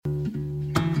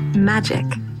Magic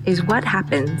is what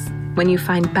happens when you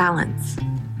find balance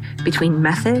between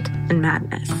method and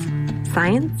madness,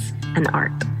 science and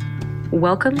art.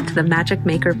 Welcome to the Magic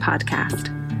Maker Podcast,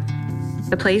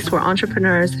 the place where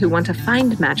entrepreneurs who want to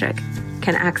find magic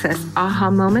can access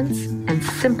aha moments and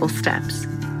simple steps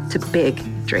to big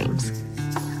dreams.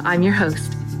 I'm your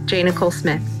host, Jay Nicole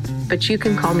Smith, but you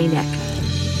can call me Nick.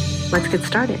 Let's get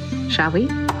started, shall we?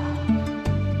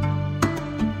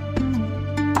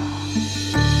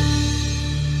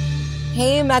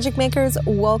 Hey, Magic Makers,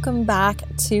 welcome back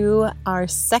to our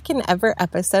second ever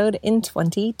episode in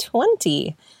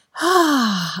 2020.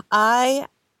 I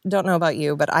don't know about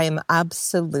you, but I am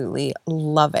absolutely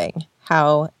loving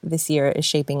how this year is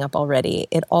shaping up already.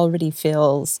 It already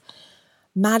feels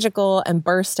magical and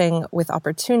bursting with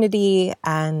opportunity,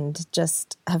 and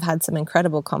just have had some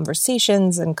incredible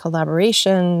conversations and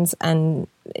collaborations, and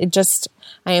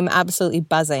I am absolutely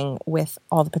buzzing with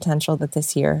all the potential that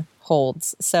this year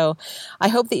holds. So I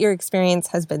hope that your experience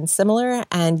has been similar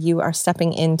and you are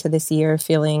stepping into this year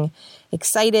feeling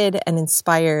excited and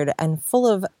inspired and full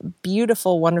of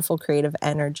beautiful, wonderful, creative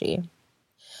energy.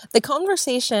 The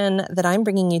conversation that I'm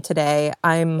bringing you today,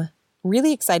 I'm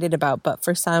really excited about, but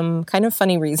for some kind of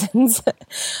funny reasons.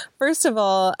 First of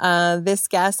all, this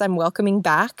guest I'm welcoming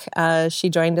back. She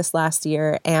joined us last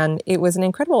year, and it was an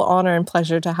incredible honor and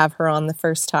pleasure to have her on the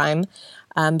first time.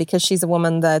 Because she's a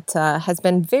woman that has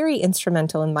been very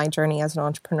instrumental in my journey as an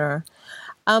entrepreneur.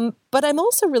 But I'm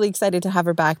also really excited to have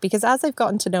her back because as I've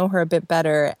gotten to know her a bit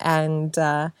better and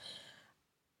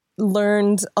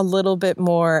learned a little bit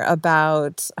more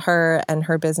about her and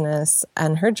her business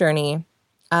and her journey,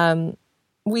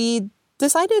 we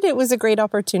decided it was a great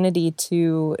opportunity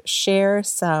to share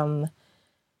some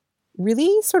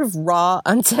really sort of raw,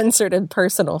 uncensored, and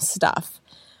personal stuff.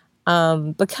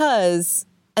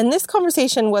 And this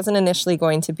conversation wasn't initially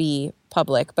going to be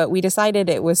public, but we decided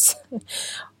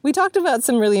we talked about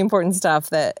some really important stuff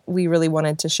that we really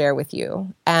wanted to share with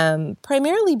you.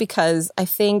 Primarily because I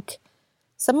think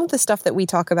some of the stuff that we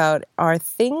talk about are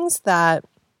things that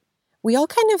we all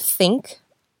kind of think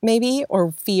maybe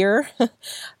or fear,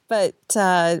 but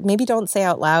maybe don't say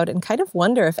out loud and kind of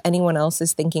wonder if anyone else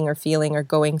is thinking or feeling or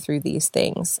going through these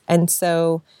things. And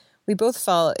so we both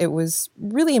felt it was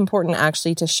really important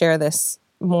actually to share this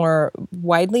more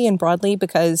widely and broadly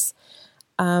because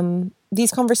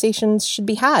these conversations should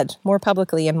be had more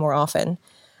publicly and more often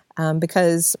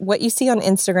because what you see on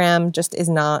Instagram just is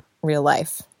not real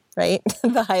life, right?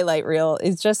 The highlight reel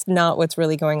is just not what's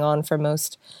really going on for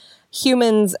most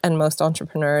humans and most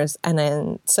entrepreneurs. And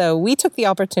then so we took the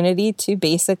opportunity to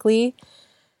basically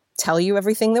tell you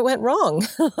everything that went wrong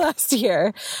last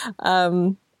year.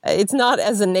 It's not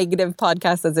as a negative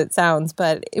podcast as it sounds,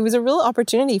 but it was a real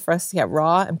opportunity for us to get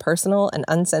raw and personal and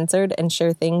uncensored and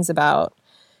share things about,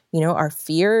 our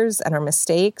fears and our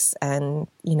mistakes and,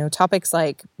 topics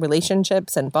like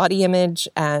relationships and body image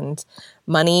and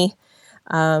money,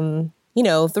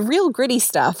 the real gritty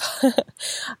stuff.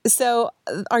 So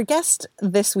our guest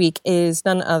this week is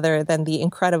none other than the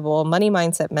incredible money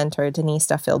mindset mentor, Denise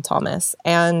Duffield-Thomas.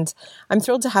 And I'm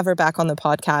thrilled to have her back on the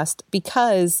podcast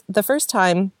because the first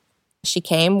time she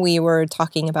came, we were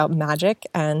talking about magic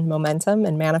and momentum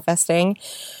and manifesting.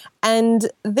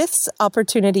 And this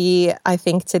opportunity, I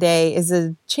think today, is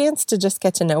a chance to just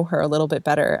get to know her a little bit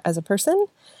better as a person.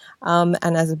 And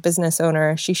as a business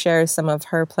owner, she shares some of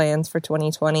her plans for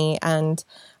 2020. And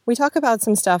we talk about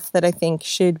some stuff that I think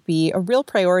should be a real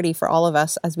priority for all of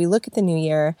us as we look at the new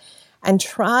year and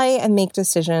try and make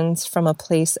decisions from a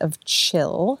place of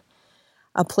chill,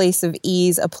 a place of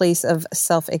ease, a place of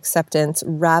self-acceptance,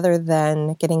 rather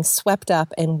than getting swept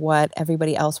up in what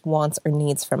everybody else wants or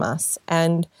needs from us.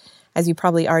 And as you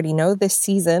probably already know, this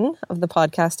season of the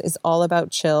podcast is all about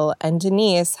chill. And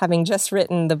Denise, having just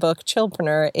written the book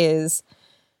Chillpreneur, is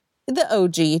the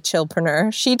OG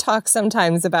chillpreneur. She talks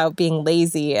sometimes about being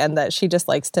lazy and that she just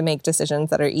likes to make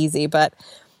decisions that are easy, but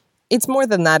it's more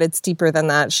than that. It's deeper than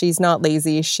that. She's not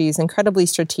lazy. She's incredibly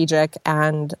strategic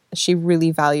and she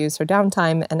really values her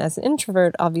downtime. And as an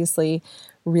introvert, obviously,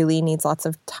 really needs lots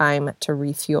of time to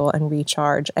refuel and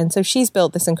recharge. And so she's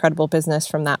built this incredible business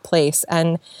from that place.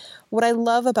 And what I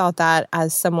love about that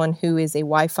as someone who is a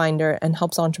why finder and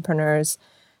helps entrepreneurs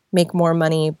make more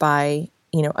money by,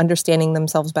 understanding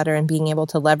themselves better and being able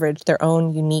to leverage their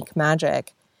own unique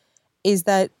magic is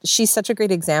that she's such a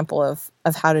great example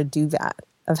of how to do that,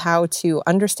 of how to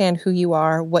understand who you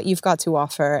are, what you've got to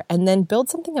offer, and then build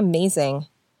something amazing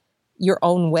your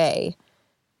own way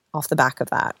off the back of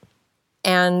that.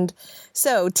 And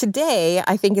so today,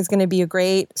 I think is going to be a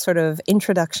great sort of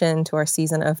introduction to our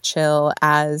season of chill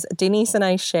as Denise and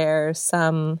I share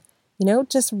some,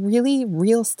 just really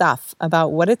real stuff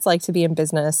about what it's like to be in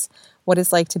business, what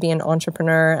it's like to be an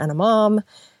entrepreneur and a mom,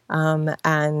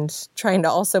 and trying to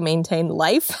also maintain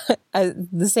life at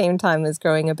the same time as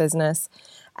growing a business.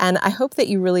 And I hope that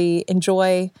you really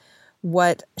enjoy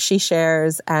what she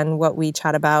shares and what we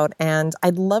chat about. And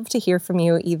I'd love to hear from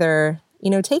you. Either,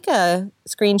 take a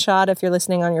screenshot if you're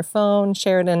listening on your phone,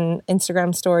 share it in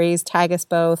Instagram stories, tag us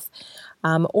both,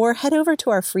 or head over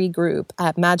to our free group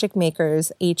at Magic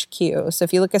Makers HQ. So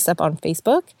if you look us up on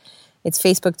Facebook, it's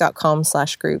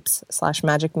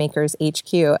facebook.com/groups/Magic Makers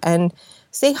HQ. And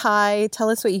say hi, tell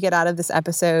us what you get out of this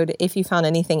episode, if you found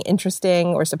anything interesting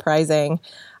or surprising,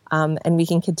 and we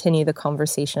can continue the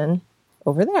conversation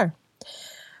over there.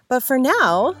 But for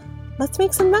now, let's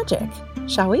make some magic,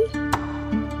 shall we?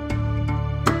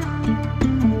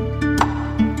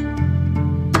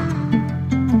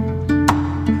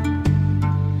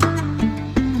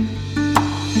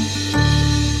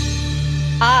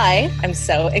 I'm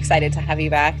so excited to have you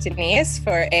back, Denise,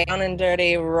 for a down and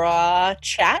dirty raw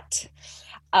chat.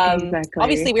 Exactly.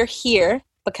 Obviously, we're here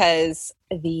because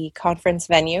the conference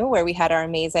venue where we had our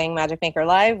amazing Magic Maker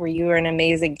Live, where you were an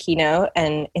amazing keynote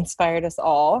and inspired us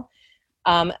all,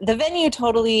 the venue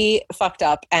totally fucked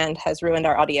up and has ruined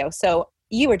our audio. So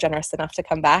you were generous enough to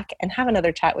come back and have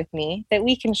another chat with me that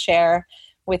we can share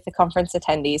with the conference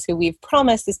attendees who we've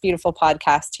promised this beautiful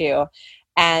podcast to.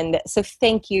 And so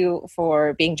thank you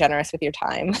for being generous with your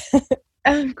time.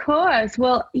 Of course.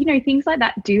 Well, things like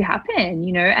that do happen,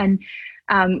 and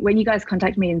when you guys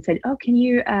contacted me and said, oh, can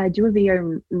you do a video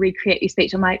and recreate your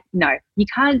speech? I'm like, no, you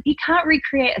can't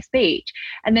recreate a speech.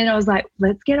 And then I was like,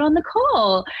 let's get on the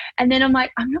call. And then I'm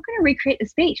like, I'm not going to recreate the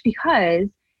speech because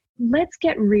let's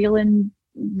get real and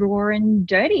raw and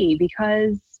dirty,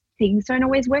 because things don't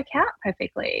always work out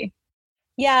perfectly.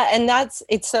 Yeah, and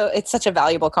it's such a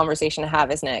valuable conversation to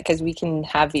have, isn't it? Because we can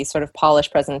have these sort of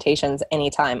polished presentations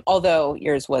anytime, although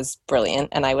yours was brilliant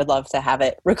and I would love to have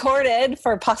it recorded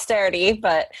for posterity.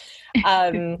 But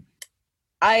I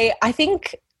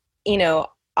think,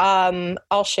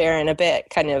 I'll share in a bit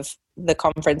kind of the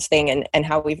conference thing and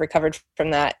how we've recovered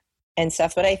from that and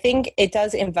stuff. But I think it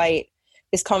does invite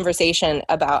this conversation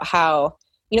about how,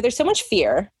 there's so much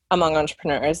fear among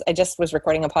entrepreneurs. I just was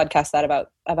recording a podcast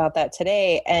about that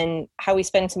today, and how we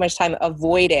spend so much time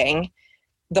avoiding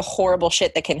the horrible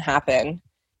shit that can happen.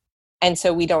 And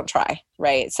so we don't try,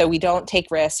 right? So we don't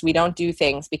take risks. We don't do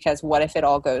things because what if it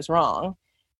all goes wrong?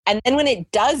 And then when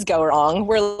it does go wrong,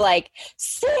 we're like,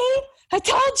 see, I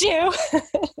told you.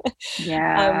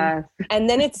 Yeah. And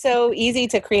then it's so easy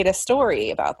to create a story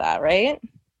about that, right?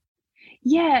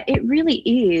 Yeah, it really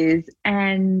is.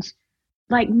 And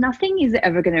nothing is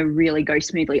ever going to really go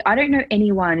smoothly. I don't know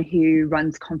anyone who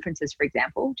runs conferences, for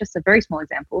example, just a very small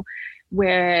example,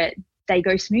 where they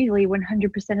go smoothly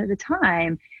 100% of the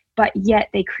time, but yet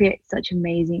they create such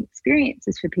amazing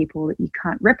experiences for people that you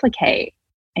can't replicate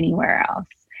anywhere else.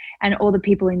 And all the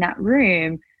people in that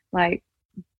room,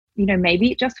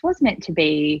 maybe it just was meant to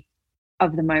be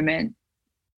of the moment,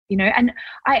 and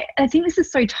I think this is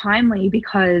so timely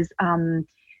because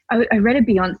I read a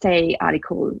Beyonce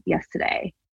article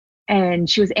yesterday, and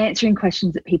she was answering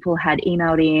questions that people had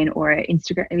emailed in or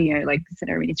Instagram,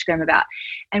 sent her an Instagram about.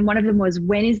 And one of them was,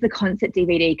 when is the concert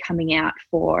DVD coming out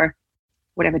for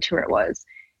whatever tour it was?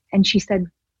 And she said,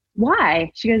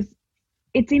 why? She goes,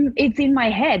 it's in my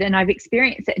head and I've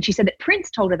experienced it. And she said that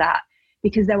Prince told her that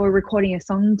because they were recording a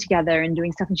song together and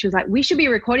doing stuff. And she was like, we should be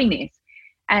recording this.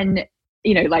 And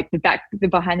the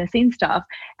behind the scenes stuff.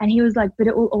 And he was like, but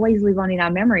it will always live on in our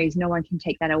memories. No one can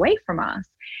take that away from us.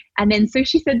 And then so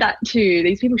she said that to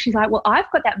these people. She's like, well, I've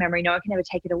got that memory. No one can ever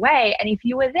take it away. And if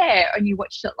you were there and you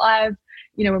watched it live,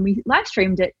 when we live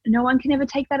streamed it, no one can ever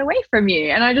take that away from you.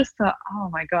 And I just thought,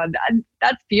 oh my God,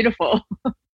 that's beautiful.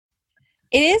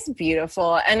 It is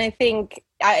beautiful. And I think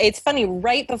it's funny,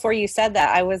 right before you said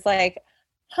that, I was like,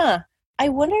 I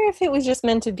wonder if it was just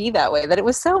meant to be that way, that it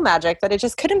was so magic that it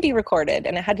just couldn't be recorded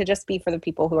and it had to just be for the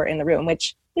people who are in the room,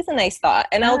 which is a nice thought.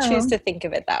 And I'll choose to think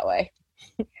of it that way.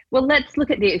 Well, let's look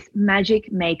at this.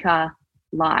 Magic Maker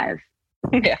Live.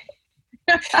 Yeah.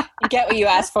 You get what you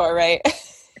asked for, right?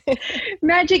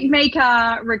 Magic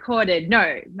Maker recorded.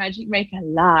 No, Magic Maker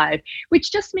Live,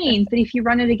 which just means that if you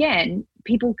run it again,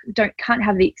 people can't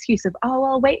have the excuse of, oh,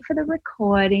 I'll wait for the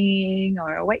recording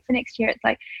or I'll wait for next year. It's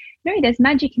like, no, there's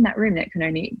magic in that room that can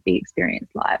only be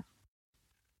experienced live.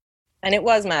 And it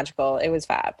was magical. It was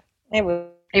fab. It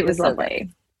was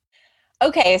lovely.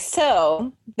 Okay,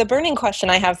 so the burning question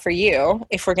I have for you,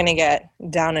 if we're going to get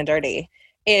down and dirty,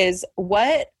 is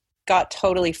what got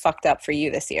totally fucked up for you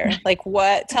this year?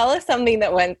 Tell us something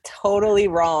that went totally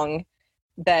wrong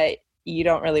that you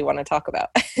don't really want to talk about?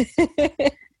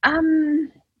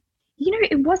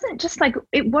 It wasn't just like,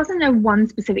 it wasn't a one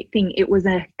specific thing. It was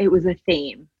a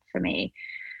theme for me.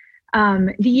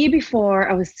 The year before,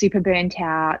 I was super burnt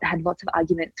out, had lots of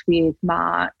arguments with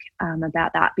Mark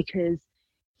about that, because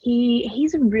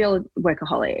he's a real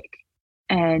workaholic,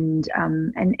 and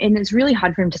it's really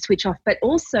hard for him to switch off. But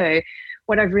also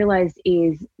what I've realized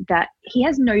is that he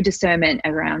has no discernment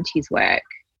around his work.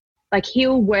 Like,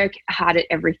 he'll work hard at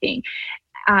everything.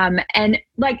 And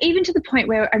like, even to the point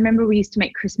where I remember we used to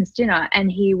make Christmas dinner,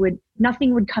 and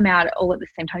nothing would come out all at the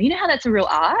same time. You know how that's a real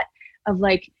art of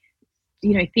like,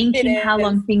 thinking how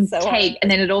long things take, and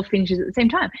then it all finishes at the same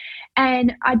time.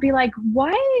 And I'd be like,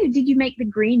 why did you make the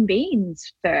green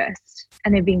beans first?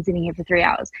 And they've been sitting here for 3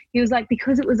 hours. He was like,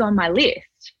 because it was on my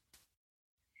list.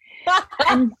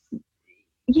 And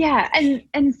yeah.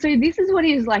 And so this is what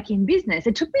he was like in business.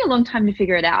 It took me a long time to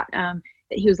figure it out.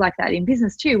 That he was like that in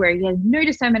business too, where he had no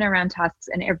discernment around tasks,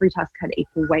 and every task had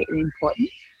equal weight and importance.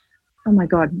 Oh my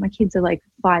God, my kids are like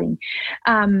fighting.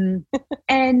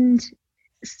 And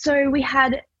so we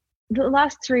had the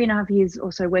last 3.5 years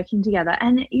or so working together,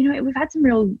 and, we've had some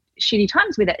real shitty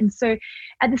times with it. And so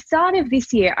at the start of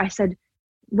this year, I said,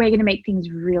 we're going to make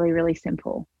things really, really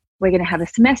simple. We're going to have a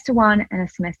semester 1 and a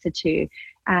semester 2,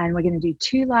 and we're going to do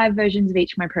 2 live versions of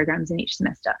each of my programs in each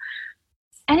semester.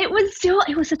 And it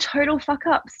was a total fuck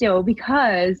up still,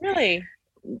 because really,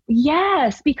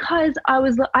 yes, because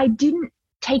I didn't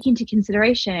take into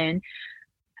consideration,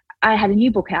 I had a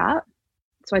new book out,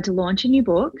 so I had to launch a new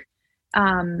book.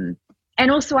 And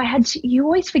also you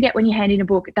always forget when you hand in a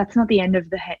book, that's not the end of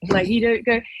like, you don't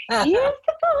go, here's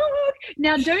the book,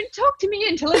 now don't talk to me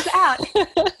until it's out.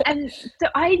 And so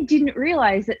I didn't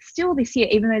realize that still this year,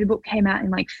 even though the book came out in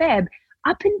like Feb,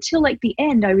 up until like the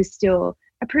end, I was still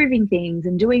approving things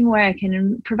and doing work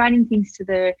and providing things to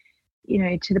the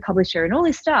publisher and all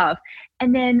this stuff.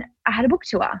 And then I had a book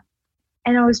tour,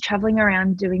 and I was traveling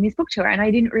around doing this book tour, and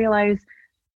I didn't realize,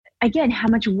 again, how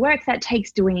much work that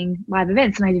takes doing live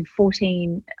events. And I did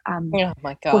 14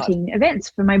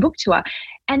 events for my book tour.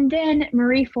 And then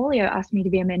Marie Forleo asked me to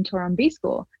be a mentor on B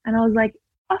School. And I was like,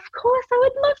 of course, I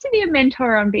would love to be a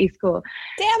mentor on B School.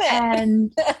 Damn it.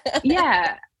 And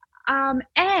yeah.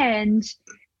 And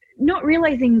not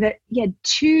realizing that,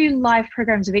 2 live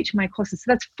programs of each of my courses.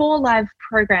 So that's 4 live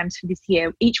programs for this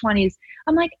year. Each one is,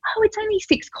 I'm like, oh, it's only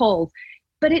 6 calls.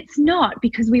 But it's not,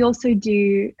 because we also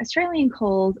do Australian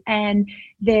calls, and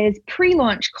there's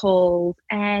pre-launch calls,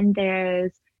 and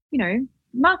there's,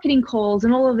 marketing calls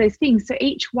and all of those things. So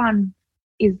each one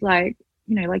is like,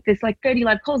 there's like 30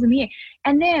 live calls in the year.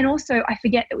 And then also I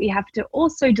forget that we have to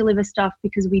also deliver stuff,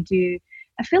 because we do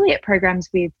affiliate programs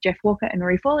with Jeff Walker and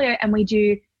Marie Forleo, and we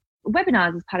do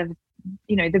webinars as part of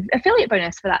the affiliate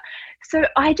bonus for that. So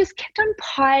I just kept on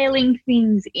piling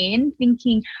things in,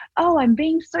 thinking, oh, I'm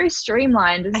being so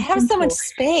streamlined and I have so much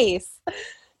space.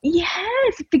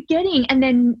 Yes, forgetting. And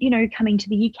then coming to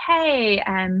the UK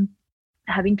and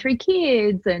having 3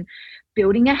 kids and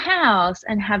building a house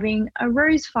and having a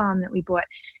rose farm that we bought.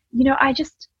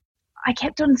 I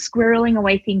kept on squirreling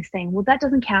away things, saying, well, that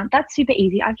doesn't count, that's super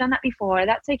easy, I've done that before,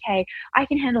 that's okay, I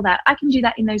can handle that, I can do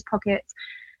that in those pockets.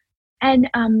 And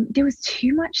there was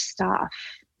too much stuff,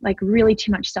 like really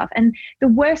too much stuff. And the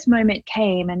worst moment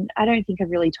came, and I don't think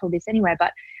I've really told this anywhere,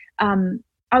 but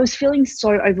I was feeling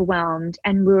so overwhelmed,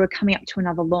 and we were coming up to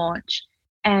another launch.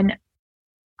 And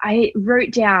I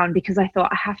wrote down, because I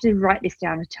thought I have to write this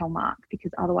down to tell Mark,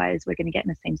 because otherwise we're going to get in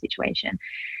the same situation.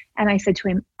 And I said to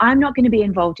him, I'm not going to be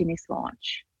involved in this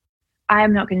launch. I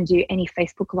am not going to do any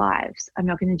Facebook Lives. I'm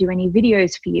not going to do any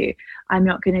videos for you. I'm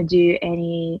not going to do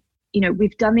any...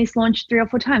 we've done this launch 3 or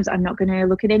 4 times. I'm not going to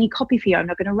look at any copy for you. I'm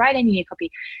not going to write any new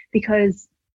copy, because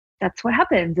that's what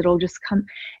happens. It all just comes.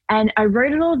 And I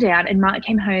wrote it all down, and Mark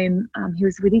came home. He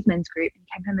was with his men's group, and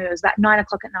came home. It was about 9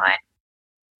 o'clock at night.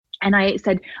 And I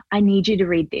said, I need you to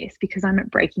read this, because I'm at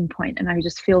breaking point, and I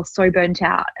just feel so burnt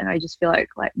out, and I just feel like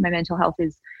my mental health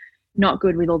is not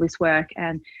good with all this work,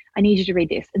 and I need you to read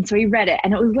this. And so he read it,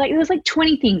 and it was like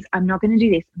 20 things. I'm not going to do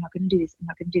this. I'm not going to do this. I'm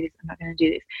not going to do this. I'm not going to do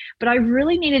this. But I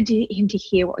really needed him to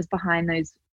hear what was behind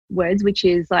those words, which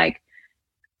is like,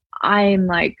 I'm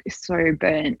like so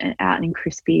burnt and out and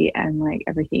crispy and like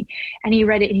everything. And he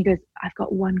read it, and he goes, I've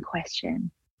got one question.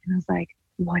 And I was like,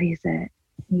 what is it? And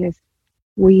he goes,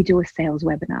 will you do a sales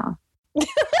webinar?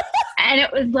 And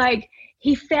it was like,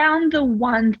 he found the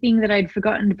one thing that I'd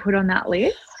forgotten to put on that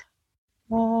list.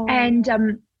 Oh. And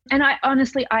I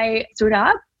honestly, I stood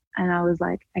up, and I was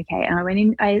like, okay. And I went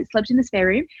in, I slept in the spare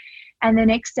room. And the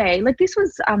next day, like this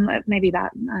was maybe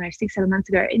about, 6-7 months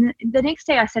ago. And the next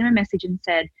day I sent him a message and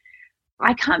said,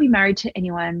 I can't be married to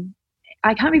anyone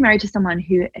I can't be married to someone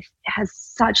who has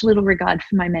such little regard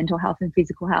for my mental health and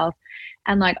physical health.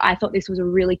 And like, I thought this was a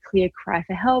really clear cry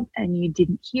for help and you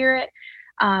didn't hear it.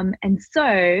 And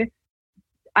so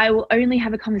I will only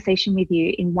have a conversation with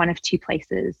you in one of two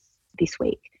places this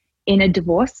week: in a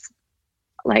divorce,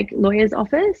 like lawyer's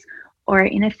office, or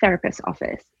in a therapist's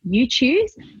office. You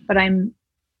choose, but I'm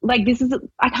like,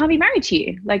 I can't be married to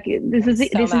you. Like, this is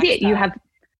it. This is it.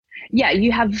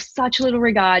 You have such little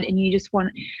regard and you just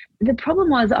want, the problem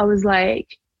was I was like,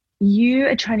 you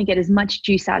are trying to get as much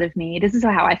juice out of me. This is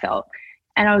how I felt.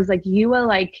 And I was like, you're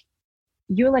like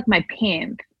my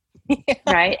pimp. Yeah,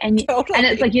 right. And totally. And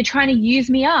it's like, you're trying to use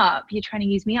me up.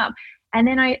 And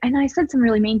then I said some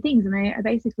really mean things. And I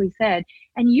basically said,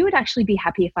 and you would actually be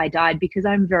happy if I died because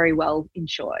I'm very well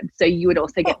insured. So you would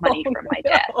also get money from my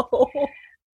death.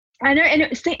 I know. And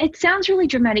it sounds really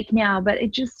dramatic now, but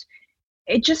it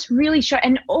just really showed.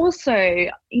 And also,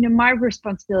 you know, my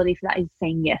responsibility for that is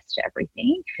saying yes to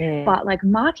everything. But like,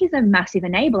 Mark is a massive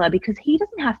enabler because he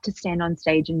doesn't have to stand on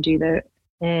stage and do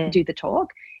the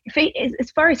talk.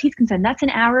 As far as he's concerned, that's an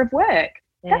hour of work.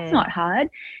 That's not hard.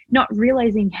 Not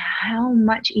realizing how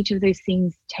much each of those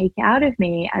things take out of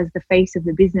me as the face of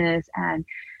the business and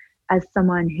as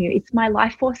someone who, it's my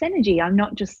life force energy. I'm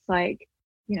not just like,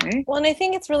 you know. Well, and I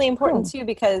think it's really important too,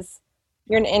 because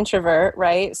you're an introvert,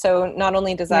 right? So not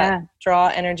only does that draw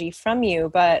energy from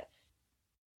you, but,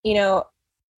 you know,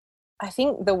 I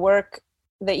think the work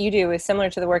that you do is similar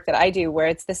to the work that I do, where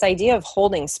it's this idea of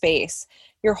holding space.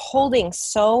 You're holding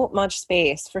so much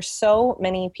space for so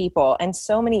many people and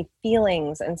so many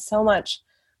feelings and so much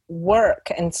work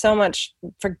and so much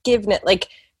forgiveness. Like,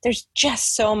 there's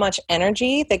just so much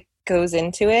energy that goes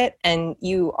into it. And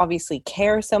you obviously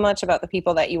care so much about the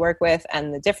people that you work with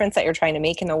and the difference that you're trying to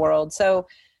make in the world. So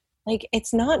like,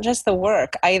 it's not just the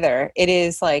work either. It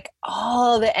is like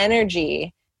all the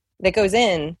energy that goes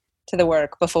in to the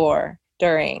work before,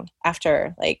 during,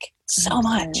 after, like so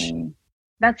much.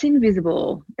 That's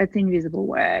invisible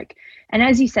work. And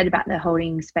as you said about the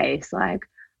holding space, like,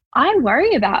 I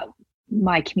worry about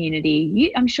my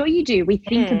community. I'm sure you do. We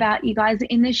think about you guys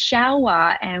in the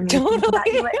shower and we think about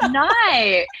you at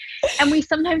night. And we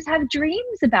sometimes have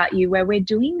dreams about you where we're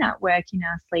doing that work in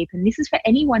our sleep. And this is for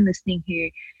anyone listening who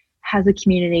has a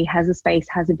community, has a space,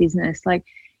 has a business. Like,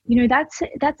 you know, that's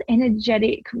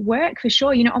energetic work for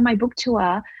sure. You know, on my book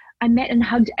tour, I met and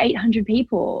hugged 800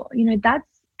 people. You know,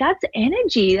 that's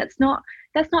energy. That's not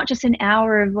just an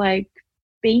hour of like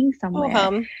being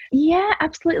somewhere. Yeah,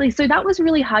 absolutely. So that was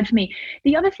really hard for me.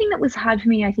 The other thing that was hard for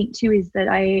me, I think too, is that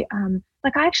I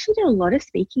actually did a lot of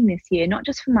speaking this year, not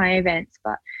just for my events,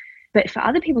 but for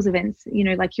other people's events, you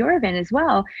know, like your event as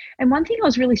well. And one thing I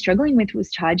was really struggling with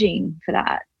was charging for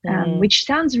that, which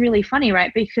sounds really funny,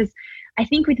 right? Because I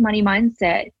think with money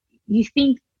mindset, you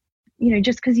think, you know,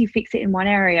 just because you fix it in one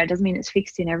area doesn't mean it's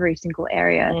fixed in every single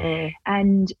area.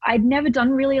 And I'd never done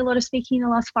really a lot of speaking in the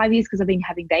last 5 years because I've been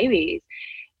having babies.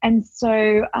 And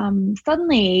so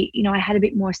suddenly, you know, I had a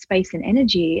bit more space and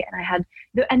energy,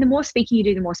 and the more speaking you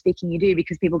do, the more speaking you do,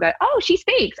 because people go, oh, she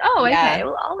speaks. Oh, okay,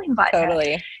 well, I'll invite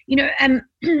her. You know, and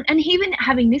even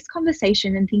having this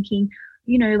conversation and thinking,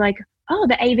 you know, like, oh,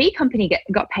 the AV company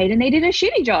got paid and they did a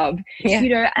shitty job, you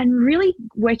know, and really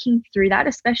working through that,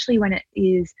 especially when it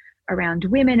is around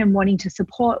women and wanting to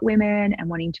support women and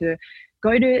wanting to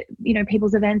go to, you know,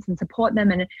 people's events and support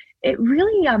them. And it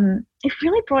really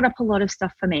brought up a lot of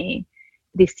stuff for me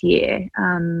this year.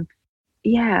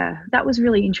 That was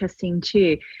really interesting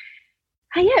too.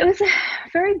 Yeah, it was a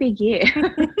very big year.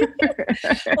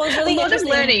 Well, it's really a lot of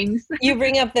learnings. You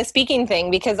bring up the speaking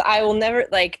thing, because I will never,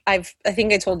 like, I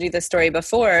think I told you this story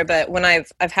before, but when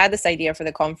I've had this idea for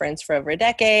the conference for over a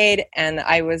decade, and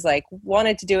I was like,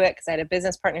 wanted to do it because I had a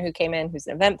business partner who came in who's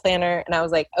an event planner, and I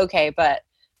was like, okay, but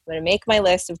I'm going to make my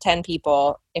list of 10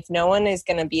 people. If no one is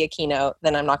going to be a keynote,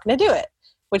 then I'm not going to do it.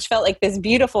 Which felt like this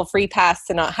beautiful free pass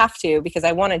to not have to, because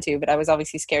I wanted to, but I was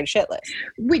obviously scared shitless.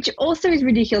 Which also is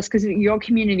ridiculous, because your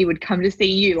community would come to see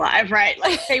you live, right?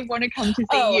 Like, they want to come to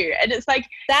see you. And it's like,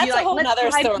 that's a whole nother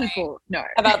story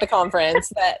about the conference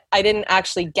that I didn't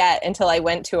actually get until I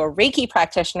went to a Reiki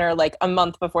practitioner like a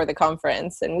month before the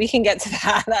conference. And we can get to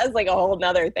that. That was like a whole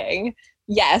nother thing.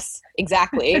 Yes,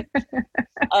 exactly.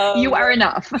 You are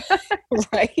enough.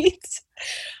 Right?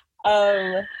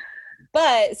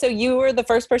 But so you were the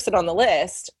first person on the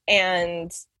list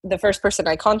and the first person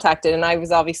I contacted, and I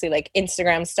was obviously like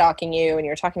Instagram stalking you, and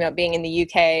you were talking about being in the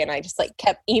UK, and I just like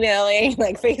kept emailing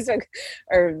like Facebook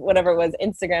or whatever it was,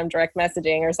 Instagram direct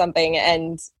messaging or something,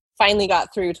 and finally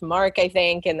got through to Mark, I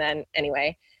think. And then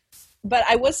anyway, but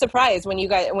I was surprised when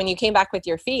you came back with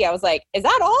your fee. I was like, is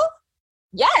that all?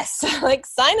 yes, like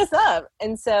sign us up.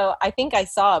 And so I think I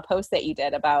saw a post that you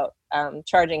did about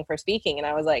charging for speaking. And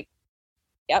I was like,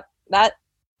 yep, that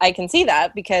I can see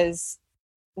that, because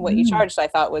what you charged, I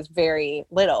thought, was very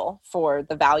little for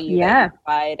the value that you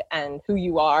provide and who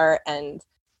you are. And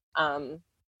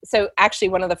so actually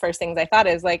one of the first things I thought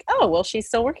is like, oh, well, she's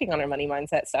still working on her money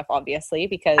mindset stuff, obviously,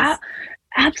 because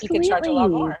you could charge a lot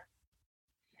more.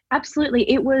 Absolutely.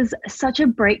 It was such a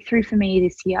breakthrough for me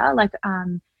this year. Like,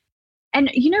 and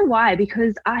you know why?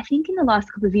 Because I think in the last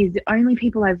couple of years, the only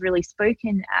people I've really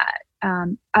spoken at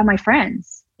are my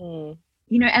friends.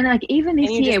 You know, and like even this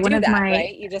year, one of my,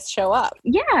 right? You just show up.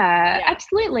 Yeah,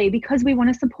 absolutely, because we want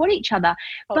to support each other.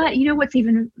 Totally. But you know what's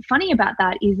even funny about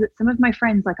that is that some of my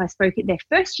friends, like I spoke at their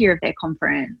first year of their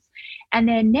conference, and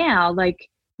then now, like,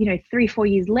 you know,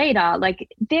 3-4 years later, like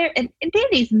they're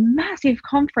these massive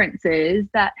conferences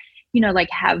that, you know, like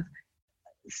have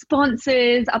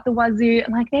sponsors up the wazoo,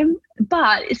 like them.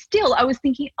 But still, I was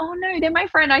thinking, oh no, they're my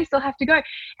friend, I still have to go.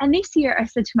 And this year, I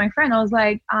said to my friend, I was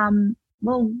like,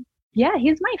 well, yeah,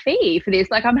 here's my fee for this.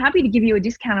 Like, I'm happy to give you a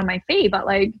discount on my fee, but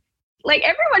like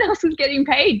everyone else is getting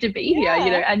paid to be here,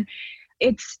 you know. And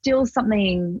it's still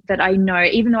something that I know,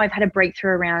 even though I've had a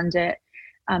breakthrough around it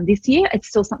this year, it's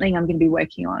still something I'm going to be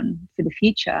working on for the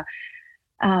future.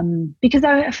 Because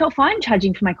I felt fine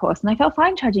charging for my course and I felt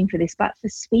fine charging for this, but for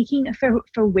speaking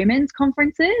for women's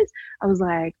conferences, I was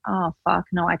like, oh fuck,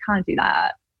 no, I can't do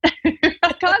that.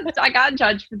 I can't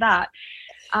charge for that.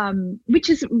 Which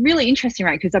is really interesting,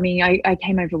 right? Because I mean, I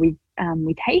came over with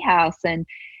Hay House, and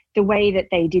the way that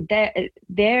they did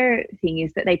their thing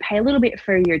is that they pay a little bit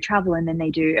for your travel and then they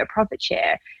do a profit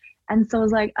share. And so I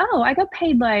was like, oh, I got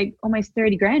paid like almost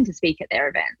 30 grand to speak at their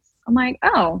events. I'm like,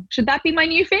 oh, should that be my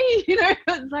new fee? You know,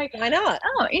 it's like, why not?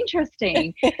 Oh,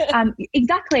 interesting.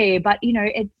 Exactly. But you know,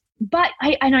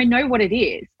 I know what it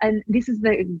is. And this is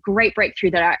the great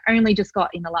breakthrough that I only just got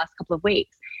in the last couple of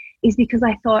weeks, is because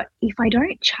I thought, if I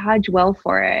don't charge well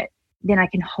for it, then I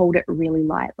can hold it really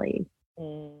lightly.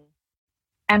 And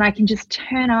I can just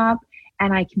turn up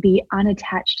and I can be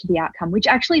unattached to the outcome, which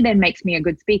actually then makes me a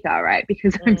good speaker, right?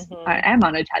 Because I am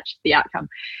unattached to the outcome.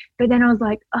 But then I was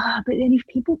like, but then if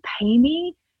people pay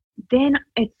me, then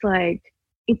it's like,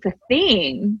 it's a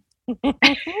thing. It's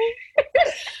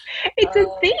a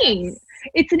thing. Yes.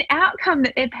 It's an outcome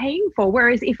that they're paying for.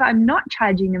 Whereas if I'm not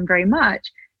charging them very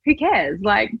much, who cares?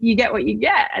 Like, you get what you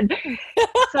get. And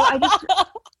so I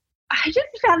just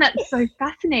found that so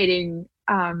fascinating,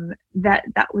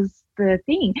 that was the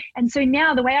thing. And so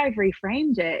now the way I've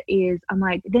reframed it is, I'm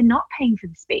like, they're not paying for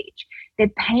the speech. They're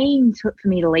paying for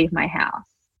me to leave my house.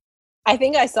 I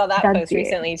think I saw that post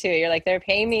recently too. You're like, they're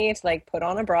paying me to like put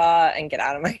on a bra and get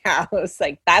out of my house.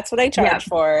 Like, that's what I charge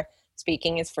for.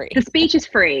 Speaking is free. The speech is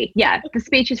free. Yeah, the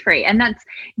speech is free. And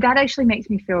that actually makes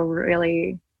me feel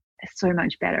really so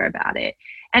much better about it.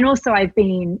 And also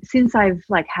since I've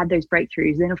like had those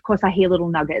breakthroughs, and of course I hear little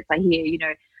nuggets. I hear, you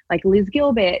know, like Liz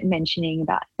Gilbert mentioning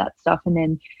about that stuff. And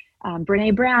then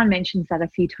Brene Brown mentions that a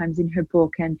few times in her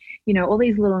book, and, you know, all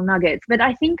these little nuggets. But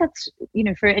I think that's, you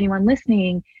know, for anyone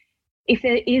listening, if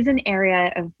there is an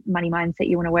area of money mindset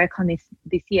you want to work on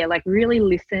this year, like really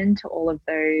listen to all of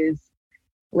those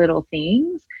little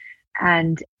things.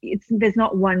 And there's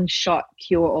not one shot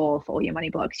cure all for all your money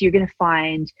blocks. You're going to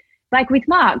find, like with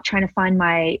Mark trying to find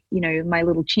my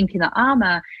little chink in the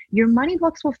armor, your money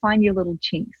blocks will find your little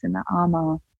chinks in the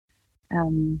armor.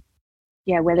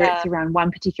 Whether it's around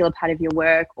one particular part of your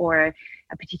work or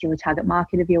a particular target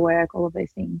market of your work, all of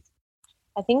those things.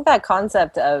 I think that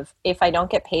concept of, if I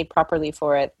don't get paid properly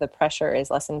for it, the pressure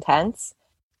is less intense,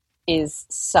 is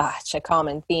such a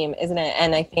common theme, isn't it?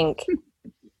 And I think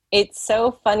it's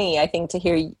so funny, I think, to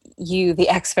hear you, the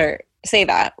expert, say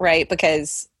that, right?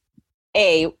 Because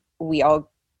A, we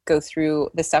all go through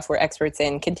the stuff we're experts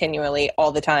in continually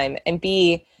all the time. And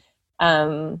B,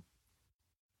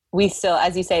 we still,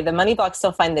 as you say, the money blocks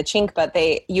still find the chink, but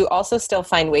you also still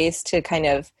find ways to kind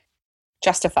of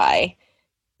justify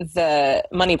the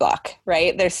money block,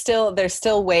 right? There's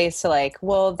still ways to like,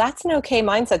 well, that's an okay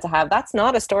mindset to have. That's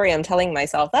not a story I'm telling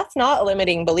myself. That's not a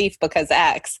limiting belief because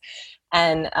X.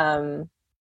 And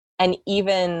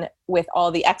even with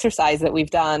all the exercise that we've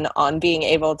done on being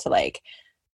able to like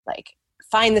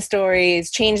find the stories,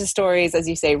 change the stories, as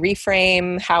you say,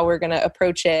 reframe how we're going to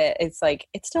approach it. It's like,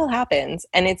 it still happens.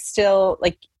 And it's still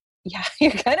like, yeah,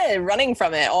 you're kind of running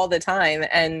from it all the time.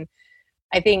 And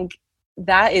I think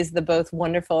that is the both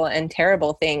wonderful and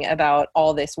terrible thing about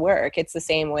all this work. It's the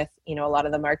same with, you know, a lot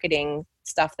of the marketing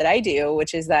stuff that I do,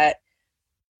 which is that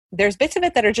there's bits of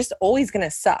it that are just always going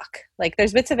to suck. Like,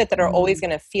 there's bits of it that are always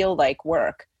going to feel like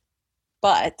work.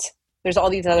 But there's all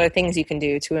these other things you can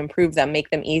do to improve them, make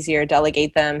them easier,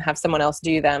 delegate them, have someone else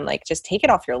do them. Like, just take it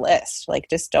off your list. Like,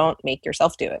 just don't make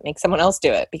yourself do it. Make someone else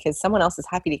do it, because someone else is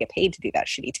happy to get paid to do that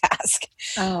shitty task.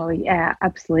 Oh yeah,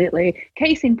 absolutely.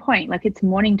 Case in point, like, it's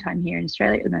morning time here in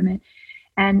Australia at the moment,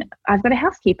 and I've got a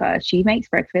housekeeper. She makes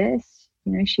breakfast,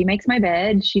 she makes my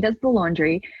bed, she does the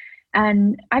laundry.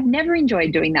 And I've never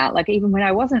enjoyed doing that. Like, even when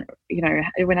I wasn't,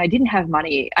 when I didn't have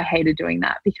money, I hated doing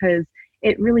that, because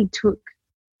it really took,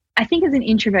 I think as an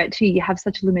introvert too, you have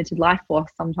such a limited life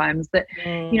force sometimes that,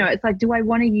 it's like, do I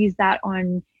want to use that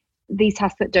on these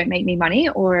tasks that don't make me money?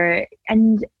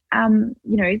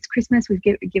 It's Christmas. We've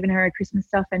given her a Christmas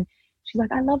stuff, and she's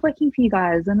like, I love working for you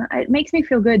guys. And it makes me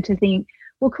feel good to think,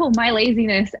 well, cool, my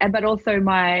laziness, but also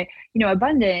my,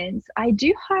 abundance. I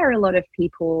do hire a lot of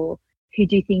people who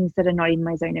do things that are not in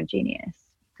my zone of genius,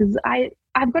 because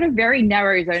I've got a very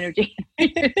narrow zone of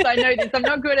genius. I know this. I'm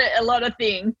not good at a lot of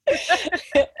things.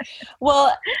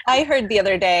 Well, I heard the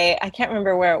other day, I can't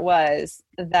remember where it was,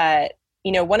 that,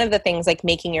 one of the things, like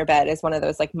making your bed, is one of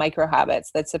those like micro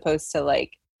habits that's supposed to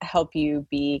like help you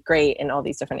be great in all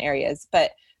these different areas.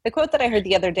 But the quote that I heard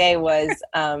the other day was,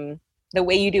 the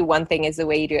way you do one thing is the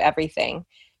way you do everything.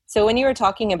 So when you were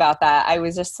talking about that, I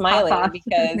was just smiling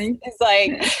because it's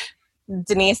like,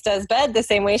 Denise does bed the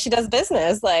same way she does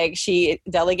business. Like, she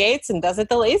delegates and does it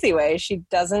the lazy way. She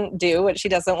doesn't do what she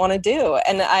doesn't want to do.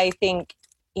 And I think,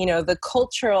 the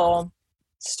cultural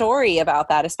story about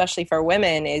that, especially for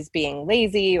women, is being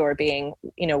lazy or being,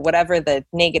 whatever the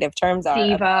negative terms are.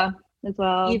 Diva as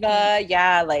well. Diva,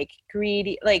 yeah, like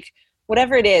greedy, like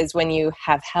whatever it is when you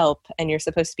have help and you're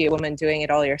supposed to be a woman doing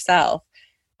it all yourself.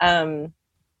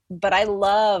 But I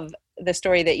love the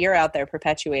story that you're out there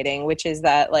perpetuating, which is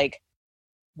that, like,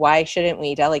 why shouldn't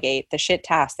we delegate the shit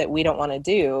tasks that we don't want to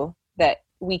do, that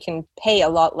we can pay a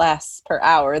lot less per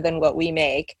hour than what we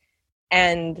make,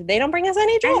 and they don't bring us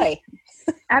any joy?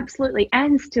 Absolutely.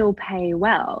 And still pay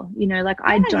well.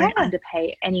 I don't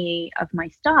underpay any of my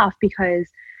staff, because,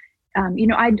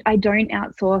 I don't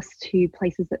outsource to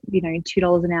places that,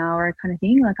 $2 an hour kind of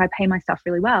thing. Like, I pay my staff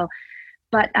really well.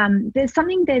 But there's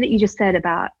something there that you just said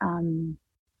about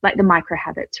like the micro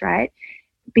habits, right?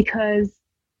 Because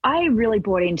I really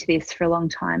bought into this for a long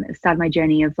time at the start of my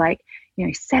journey of, like,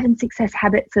 7 success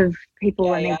habits of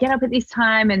people, and they get up at this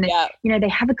time, and they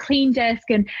have a clean desk,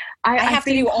 and I have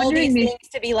to do all these things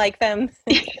to be like them.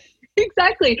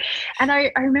 Exactly. And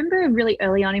I remember really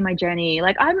early on in my journey,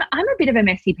 like, I'm a bit of a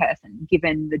messy person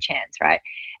given the chance, right?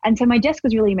 And so my desk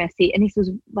was really messy, and this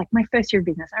was like my first year of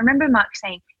business. I remember Mark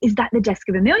saying, "Is that the desk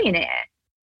of a millionaire?"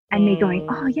 And me going,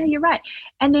 "Oh yeah, you're right."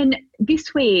 And then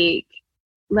this week,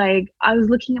 like, I was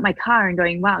looking at my car and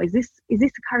going, wow, is this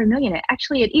a car of a millionaire?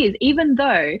 Actually, it is, even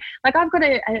though, like, I've got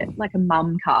a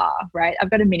mum car, right? I've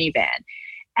got a minivan,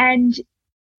 and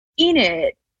in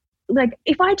it, like,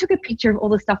 if I took a picture of all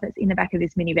the stuff that's in the back of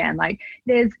this minivan, like,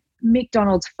 there's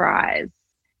McDonald's fries,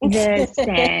 there's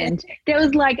sand, there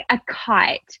was like a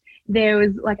kite, there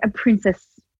was like a princess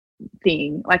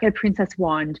thing, like a princess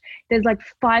wand, there's like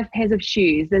 5 pairs of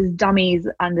shoes, there's dummies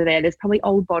under there's probably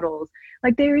old bottles.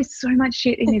 Like, there is so much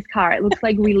shit in this car. It looks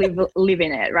like we live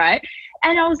in it, right?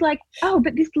 And I was like, oh,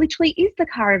 but this literally is the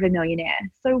car of a millionaire.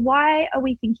 So why are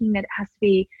we thinking that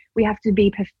we have to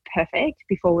be perfect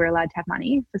before we're allowed to have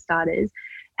money, for starters?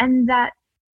 And that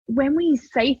when we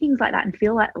say things like that and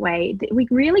feel that way, we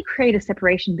really create a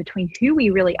separation between who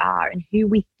we really are and who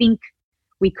we think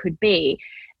we could be.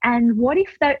 And what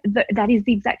if that is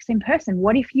the exact same person?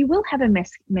 What if you will have a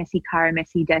messy car, a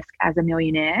messy desk as a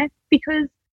millionaire? Because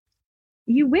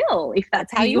you will, if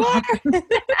that's how you are.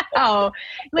 Oh,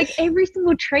 like, every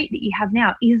single trait that you have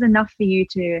now is enough for you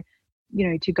to,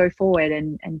 to go forward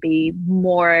and be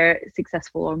more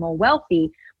successful or more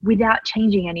wealthy without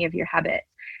changing any of your habits.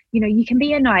 You can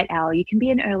be a night owl, you can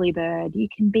be an early bird, you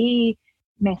can be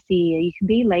messy, you can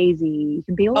be lazy, you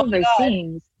can be all of those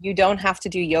things. You don't have to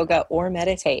do yoga or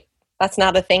meditate. That's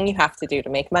not a thing you have to do to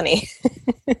make money.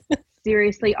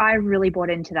 Seriously, I really bought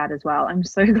into that as well. I'm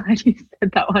so glad you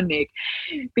said that one, Nick,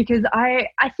 because I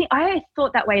think I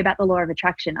thought that way about the law of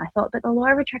attraction. I thought that the law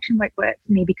of attraction won't work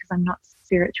for me because I'm not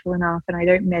spiritual enough, and I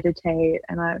don't meditate,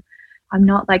 and I'm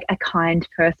not like a kind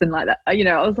person like that. I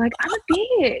was like, I'm a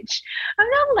bitch. I'm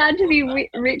not allowed to be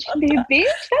rich and be a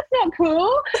bitch. That's not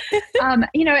cool.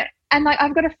 And like,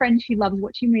 I've got a friend who loves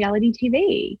watching reality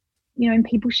TV. And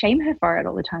people shame her for it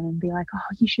all the time and be like,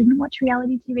 oh, you shouldn't watch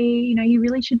reality TV. You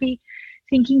really should be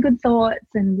thinking good thoughts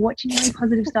and watching really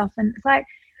positive stuff. And it's like,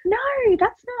 no,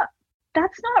 that's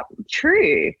not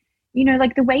true.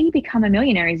 Like, the way you become a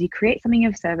millionaire is you create something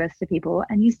of service to people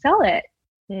and you sell it,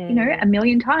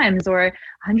 1,000,000 times or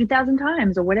 100,000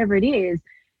 times or whatever it is.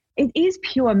 it is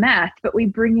pure math, but we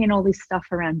bring in all this stuff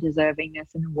around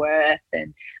deservingness and worth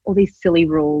and all these silly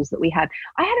rules that we have.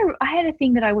 I had a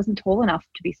thing that I wasn't tall enough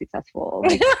to be successful.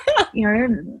 Like,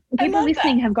 people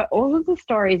listening have got all of the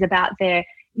stories about their,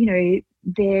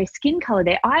 their skin color,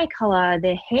 their eye color,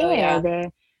 their hair,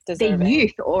 their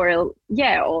youth, or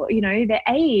their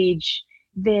age,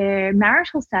 their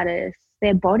marital status,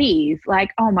 their bodies.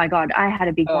 Like, oh my God, I had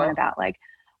a big one about like,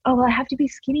 oh, well, I have to be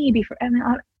skinny before.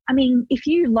 I mean, if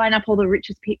you line up all the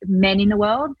richest men in the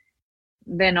world,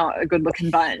 they're not a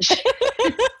good-looking bunch.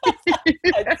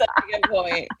 That's such a good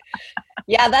point.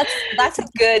 Yeah, that's a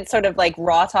good sort of like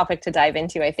raw topic to dive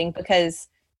into, I think, because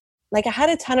like I had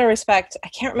a ton of respect. I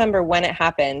can't remember when it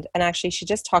happened. And actually, she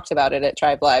just talked about it at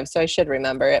Tribe Live, so I should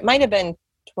remember. It might have been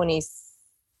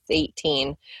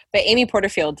 2018. But Amy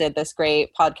Porterfield did this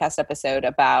great podcast episode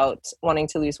about wanting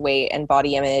to lose weight and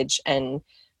body image and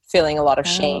feeling a lot of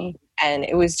shame. And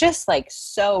it was just like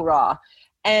so raw.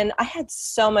 And I had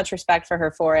so much respect for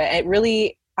her for it.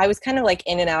 I was kind of like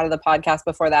in and out of the podcast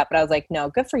before that, but I was like, no,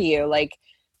 good for you. Like,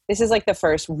 this is like the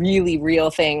first really real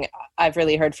thing I've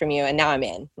really heard from you. And now I'm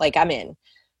in.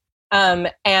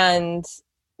 And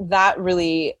that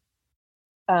really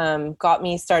got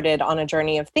me started on a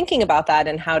journey of thinking about that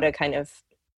and how to kind of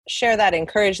share that,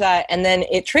 encourage that. And then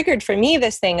it triggered for me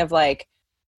this thing of like,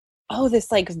 oh,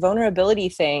 this like vulnerability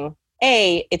thing.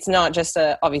 It's not just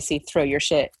obviously throw your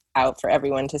shit out for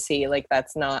everyone to see. Like,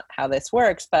 that's not how this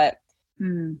works. But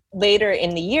later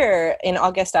in the year, in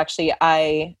August, actually,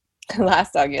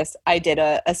 last August, I did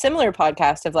a similar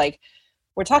podcast of like,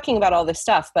 we're talking about all this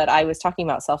stuff, but I was talking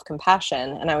about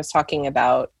self-compassion and I was talking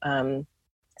about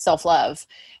self-love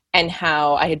and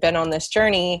how I had been on this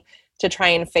journey to try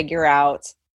and figure out,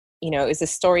 it was a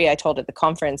story I told at the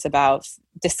conference about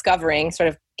discovering, sort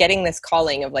of getting this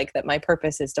calling of like that my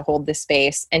purpose is to hold this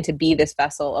space and to be this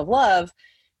vessel of love,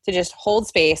 to just hold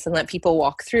space and let people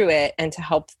walk through it and to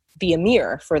help be a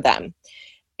mirror for them.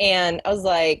 And I was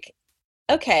like,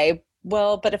 okay,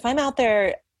 well, but if I'm out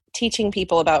there teaching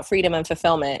people about freedom and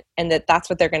fulfillment and that's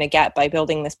what they're going to get by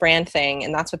building this brand thing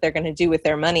and that's what they're going to do with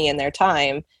their money and their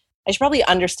time, I should probably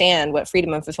understand what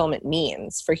freedom and fulfillment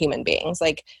means for human beings.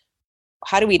 Like,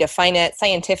 how do we define it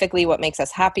scientifically? What makes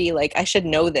us happy? Like, I should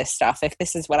know this stuff if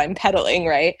this is what I'm peddling,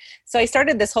 right? So I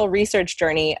started this whole research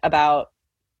journey about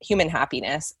human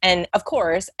happiness. And of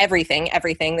course, everything,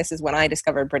 this is when I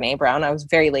discovered Brene Brown. I was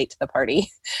very late to the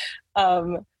party,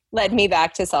 led me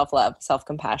back to self-love,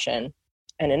 self-compassion,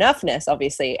 and enoughness,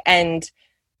 obviously. And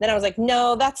then I was like,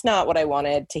 no, that's not what I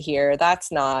wanted to hear.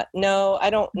 No, I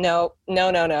don't know.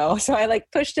 No. So I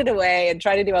like pushed it away and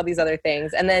tried to do all these other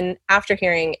things. And then after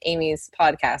hearing Amy's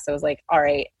podcast, I was like, all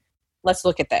right, let's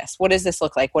look at this. What does this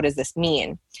look like? What does this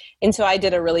mean? And so I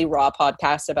did a really raw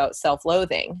podcast about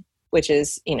self-loathing, which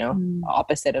is,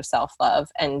 opposite of self-love,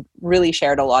 and really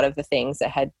shared a lot of the things that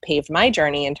had paved my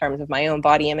journey in terms of my own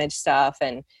body image stuff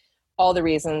and all the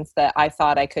reasons that I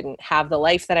thought I couldn't have the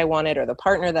life that I wanted or the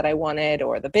partner that I wanted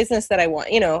or the business that I want,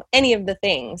 any of the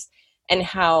things, and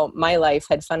how my life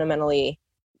had fundamentally,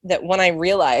 that when I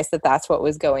realized that that's what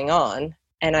was going on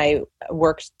and I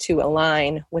worked to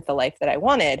align with the life that I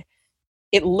wanted,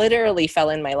 it literally fell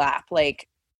in my lap. Like,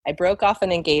 I broke off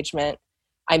an engagement.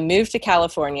 I moved to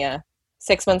California.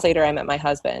 6 months later, I met my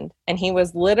husband, and he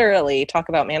was literally, talk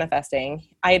about manifesting.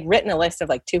 I had written a list of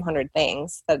like 200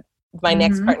 things that my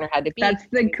next partner had to be. That's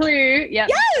the clue. Yeah.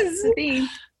 Yes. The thing.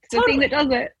 It's the thing that does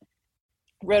it.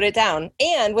 Wrote it down.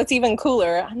 And what's even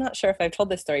cooler, I'm not sure if I've told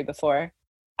this story before.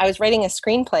 I was writing a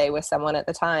screenplay with someone at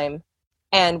the time.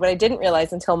 And what I didn't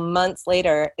realize until months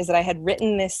later is that I had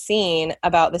written this scene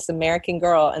about this American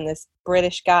girl and this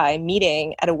British guy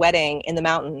meeting at a wedding in the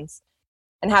mountains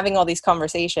and having all these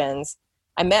conversations.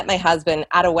 I met my husband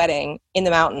at a wedding in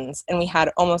the mountains and we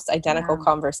had almost identical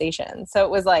conversations. So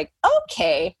it was like,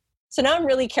 okay. So now I'm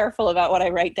really careful about what I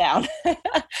write down.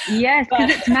 Yes, because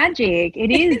it's magic.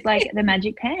 It is like the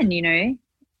magic pen, It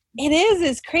is.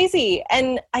 It's crazy.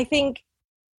 And I think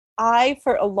I,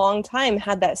 for a long time,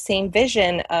 had that same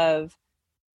vision of,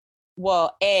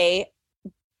 well,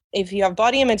 if you have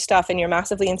body image stuff and you're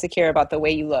massively insecure about the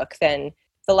way you look, then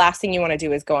the last thing you want to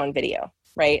do is go on video,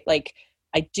 right? Like,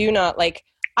 I do not like,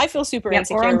 I feel super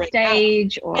insecure or on right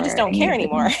stage now. Or I just don't care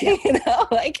anymore.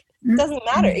 It doesn't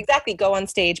matter. Exactly. Go on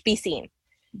stage, be seen.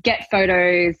 Get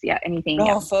photos. Yeah. Anything.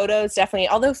 Oh, photos, definitely.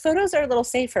 Although photos are a little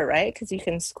safer, right? Because you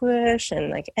can squish and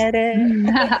like edit.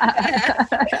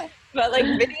 But like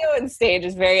video and stage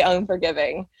is very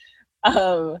unforgiving.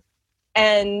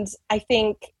 And I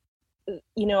think,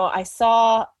 I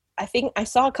saw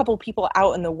a couple people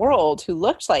out in the world who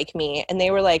looked like me and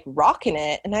they were like rocking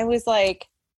it. And I was like,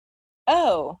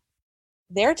 oh,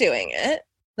 they're doing it.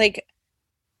 Like,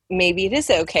 maybe it is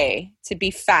okay to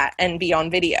be fat and be on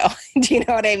video. Do you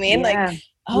know what I mean? Yeah. Like,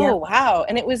 oh, wow.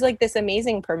 And it was like this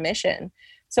amazing permission.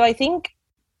 So I think,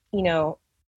 you know,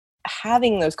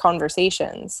 having those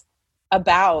conversations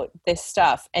about this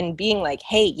stuff and being like,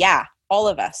 hey, yeah, all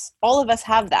of us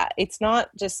have that. It's not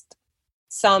just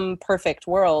some perfect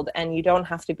world, and you don't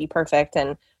have to be perfect.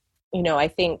 And, you know, I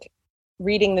think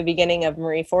reading the beginning of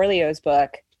Marie Forleo's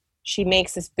book, she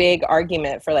makes this big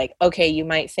argument for like, okay, you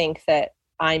might think that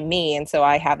I'm me and so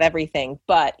I have everything,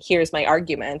 but here's my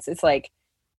arguments. It's like,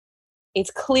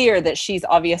 it's clear that she's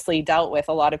obviously dealt with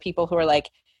a lot of people who are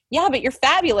like, yeah, but you're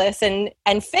fabulous and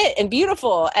fit and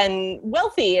beautiful and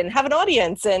wealthy and have an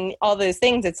audience and all those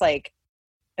things. It's like,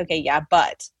 okay, yeah,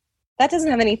 but that doesn't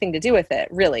have anything to do with it,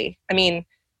 really. I mean,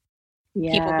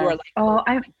 people who are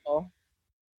like,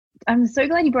 I'm so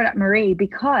glad you brought up Marie,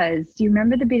 because do you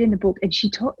remember the bit in the book? And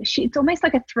it's almost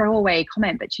like a throwaway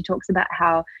comment, but she talks about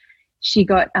how she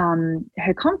got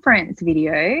her conference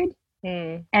videoed,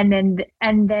 and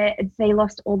they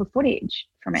lost all the footage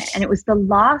from it. And it was the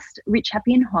last Rich,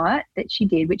 Happy and Hot that she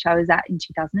did, which I was at in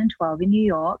 2012 in New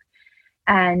York.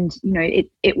 And, you know,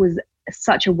 it was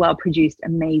such a well-produced,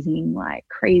 amazing, like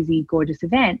crazy, gorgeous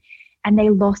event. And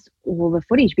they lost all the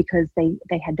footage because they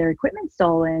had their equipment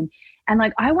stolen. And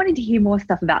like, I wanted to hear more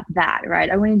stuff about that,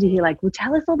 right? I wanted to hear like, well,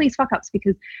 tell us all these fuck ups,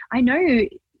 because I know,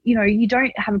 you know, you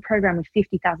don't have a program with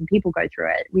 50,000 people go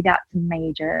through it without some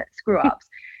major screw ups.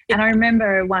 And I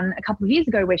remember one a couple of years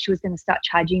ago where she was going to start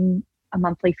charging a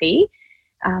monthly fee.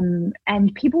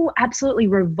 And people absolutely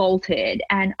revolted.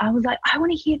 And I was like, I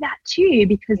want to hear that too,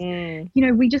 because, you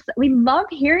know, we love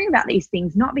hearing about these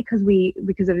things, not because of,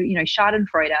 you know,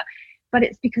 Schadenfreude, but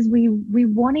it's because we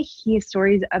want to hear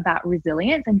stories about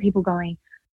resilience and people going,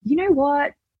 you know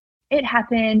what? It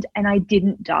happened and I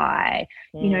didn't die.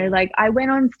 You know, like I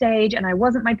went on stage and I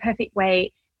wasn't my perfect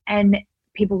weight and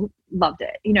people loved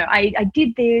it. You know, I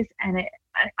did this and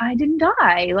I didn't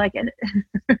die. Like,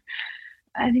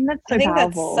 I think that's so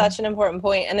powerful. That's such an important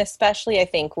point. And especially I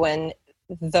think when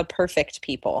the perfect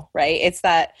people, right? It's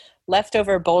that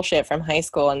leftover bullshit from high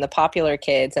school and the popular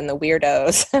kids and the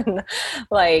weirdos. And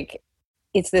like,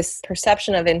 it's this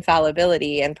perception of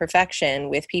infallibility and perfection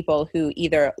with people who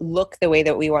either look the way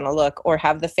that we want to look or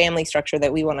have the family structure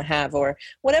that we want to have or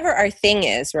whatever our thing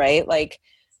is, right? Like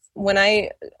when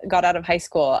I got out of high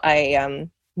school, I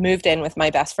moved in with my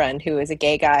best friend who is a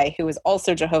gay guy who was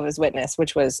also Jehovah's Witness,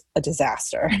 which was a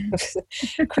disaster.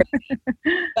 Crazy.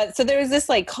 But so there was this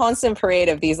like constant parade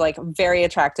of these like very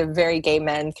attractive, very gay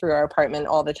men through our apartment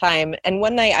all the time. And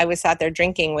one night I was sat there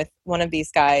drinking with one of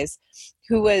these guys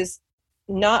who was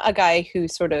not a guy who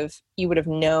sort of you would have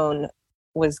known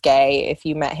was gay if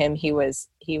you met him. He was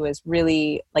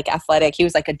really like athletic. He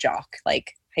was like a jock,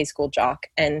 like high school jock.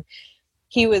 And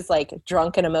he was like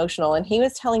drunk and emotional. And he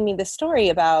was telling me this story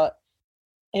about,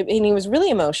 and he was really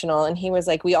emotional. And he was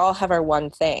like, we all have our one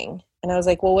thing. And I was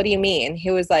like, well, what do you mean?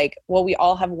 He was like, well, we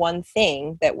all have one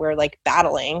thing that we're like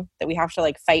battling, that we have to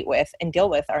like fight with and deal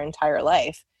with our entire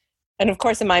life. And of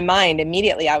course, in my mind,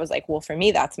 immediately I was like, well, for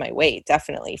me, that's my weight.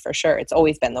 Definitely, for sure. It's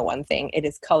always been the one thing. It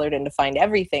has colored and defined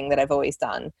everything that I've always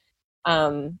done.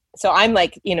 So I'm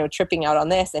like, you know, tripping out on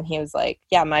this. And he was like,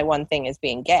 yeah, my one thing is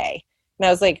being gay. And I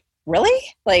was like, really?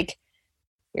 Like,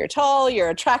 you're tall, you're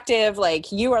attractive,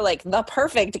 like you are like the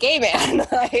perfect gay man.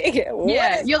 Like,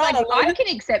 yeah, you're like, I can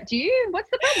accept you.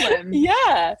 What's the problem?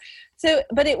 Yeah. So,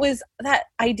 but it was that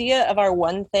idea of our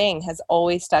one thing has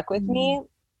always stuck with me.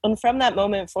 And from that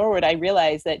moment forward, I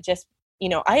realized that just, you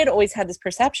know, I had always had this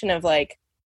perception of like,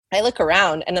 I look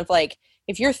around and of like,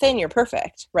 if you're thin, you're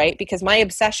perfect, right? Because my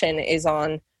obsession is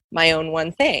on my own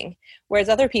one thing. Whereas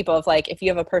other people have like, if you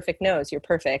have a perfect nose, you're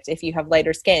perfect. If you have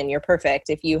lighter skin, you're perfect.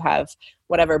 If you have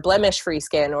whatever blemish-free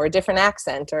skin or a different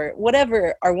accent or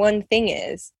whatever our one thing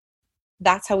is,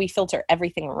 that's how we filter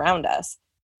everything around us.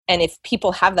 And if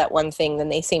people have that one thing, then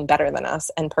they seem better than us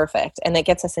and perfect. And it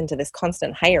gets us into this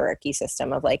constant hierarchy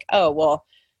system of like, oh, well,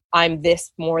 I'm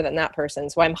this more than that person,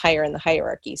 so I'm higher in the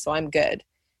hierarchy, so I'm good.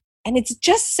 And it's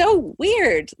just so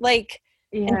weird, like,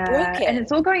 and broken. And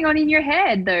it's all going on in your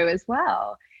head though as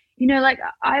well. You know, like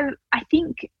I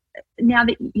think now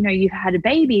that, you know, you've had a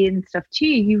baby and stuff too,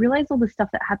 you realize all the stuff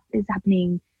that is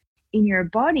happening in your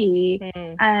body.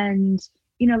 And,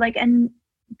 you know, like, and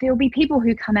there'll be people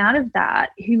who come out of that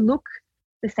who look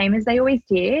the same as they always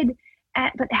did,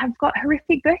 but have got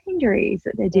horrific birth injuries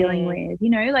that they're dealing with, you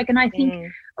know, like, and I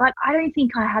think like, I don't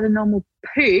think I had a normal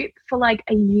poop for like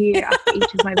a year after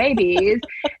each of my babies.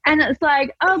 And it's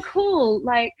like, oh, cool.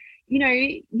 Like,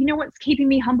 you know what's keeping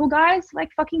me humble, guys?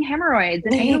 Like fucking hemorrhoids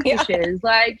and anal fissures.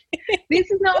 Like, this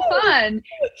is not fun.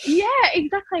 Yeah,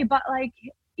 exactly. But like,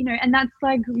 and that's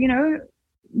like,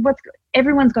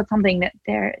 everyone's got something that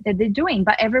they're doing,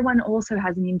 but everyone also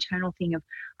has an internal thing of,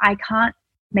 I can't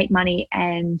make money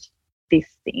and this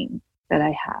thing that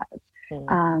I have.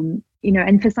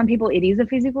 And for some people it is a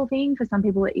physical thing. For some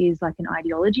people it is like an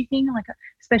ideology thing. Like,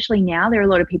 especially now, there are a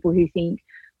lot of people who think,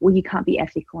 well, you can't be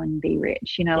ethical and be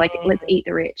rich, like, let's eat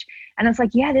the rich. And it's like,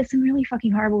 yeah, there's some really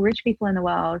fucking horrible rich people in the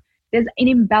world. There's an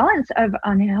imbalance of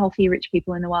unhealthy rich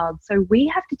people in the world. So we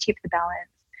have to tip the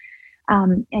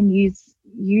balance, and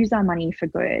use our money for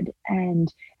good,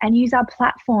 and use our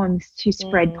platforms to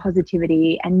spread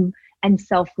positivity and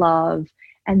self-love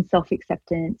and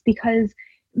self-acceptance. Because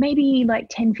maybe like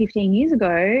 10, 15 years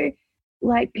ago,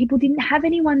 like, people didn't have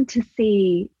anyone to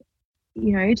see,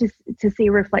 to see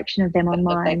a reflection of them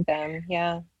online. Like them.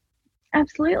 Yeah,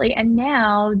 absolutely. And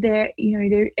now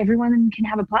everyone can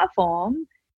have a platform.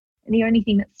 And the only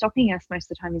thing that's stopping us most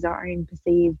of the time is our own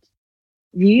perceived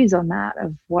views on that,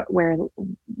 of where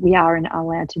we are and are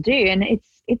allowed to do. And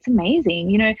it's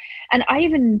amazing, And I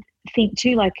even think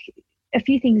too, like, a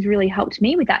few things really helped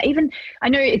me with that. Even, I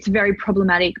know it's very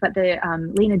problematic, but the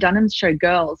Lena Dunham's show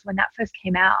Girls, when that first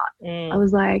came out, I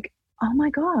was like, oh my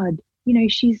God,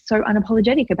 she's so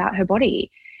unapologetic about her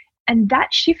body. And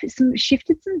that shifted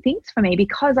some things for me,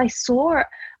 because I saw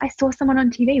someone on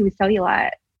TV with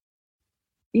cellulite.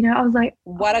 I was like,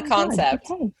 what a concept.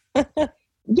 God, okay.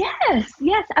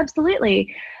 Yes,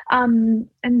 absolutely. And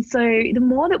so the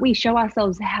more that we show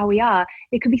ourselves how we are,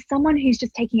 there could be someone who's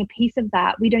just taking a piece of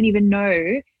that we don't even know,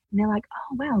 and they're like,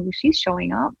 oh wow, well, she's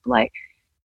showing up, like,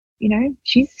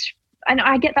 and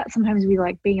I get that sometimes with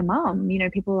like being a mum,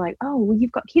 people are like, oh, well,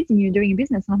 you've got kids and you're doing a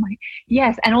business, and I'm like,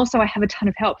 yes, and also I have a ton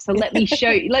of help, so let me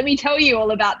tell you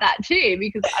all about that too,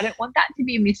 because I don't want that to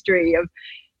be a mystery of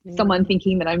someone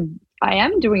thinking that I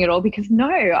am doing it all, because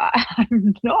no,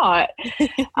 I'm not.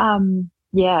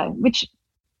 Which,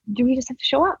 do we just have to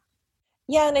show up?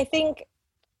 Yeah. And I think,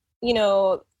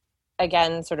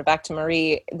 again, sort of back to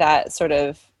Marie, that sort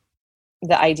of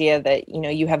the idea that,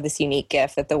 you have this unique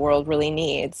gift that the world really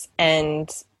needs. And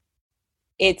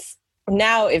it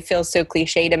feels so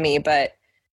cliche to me, but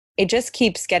it just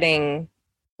keeps getting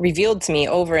revealed to me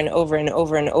over and over and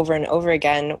over and over and over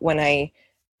again when I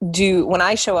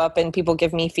show up and people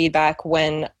give me feedback,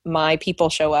 when my people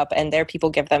show up and their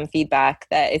people give them feedback,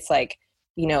 that it's like,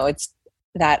 it's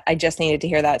that I just needed to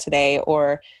hear that today,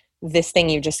 or this thing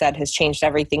you just said has changed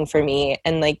everything for me.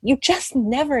 And like, you just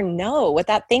never know what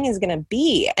that thing is going to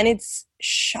be. And it's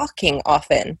shocking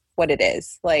often what it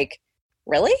is. Like,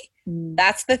 really?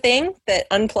 That's the thing that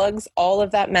unplugs all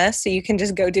of that mess so you can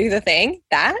just go do the thing?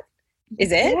 That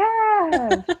is it?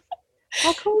 Yeah.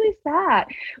 How cool is that?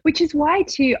 Which is why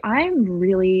too, I'm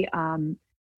really, I'm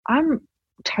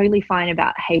totally fine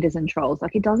about haters and trolls.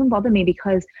 Like, it doesn't bother me,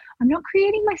 because I'm not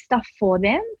creating my stuff for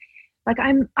them. Like,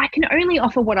 I can only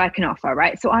offer what I can offer,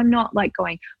 right? So I'm not like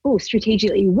going, oh,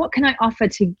 strategically, what can I offer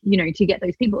to, to get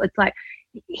those people? It's like,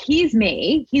 here's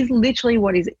me. Here's literally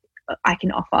what I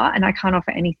can offer, and I can't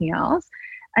offer anything else.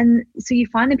 And so you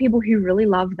find the people who really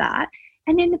love that.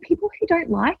 And then the people who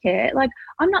don't like it, like,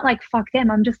 I'm not like, fuck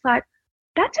them. I'm just like,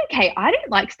 that's okay. I don't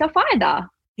like stuff either.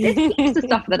 There's heaps of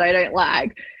stuff that I don't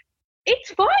like.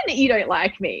 It's fine that you don't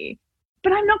like me,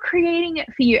 but I'm not creating it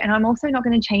for you. And I'm also not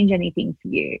going to change anything for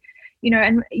you,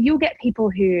 and you'll get people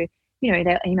who,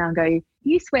 they'll email and go,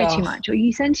 you swear too much, or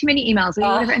you send too many emails, or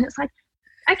whatever. And it's like,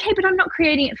 okay, but I'm not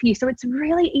creating it for you. So it's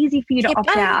really easy for you to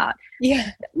opt out. Yeah.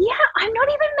 I'm not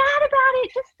even mad about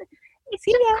it. It's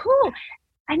just cool.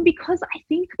 And because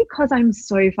I'm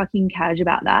so fucking cash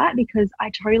about that, because I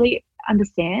totally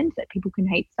understand that people can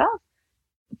hate stuff,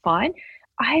 fine.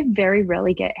 I very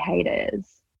rarely get haters.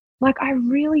 Like, I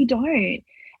really don't.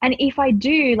 And if I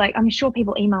do, like, I'm sure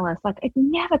people email us, like, it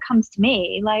never comes to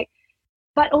me. Like,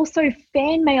 but also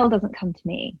fan mail doesn't come to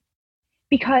me,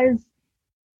 because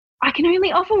I can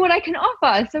only offer what I can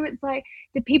offer. So it's like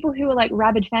the people who are like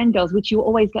rabid fangirls, which you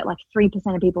always get like 3%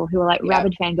 of people who are like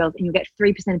rabid fangirls, and you get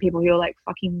 3% of people who are like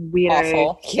fucking weirdo.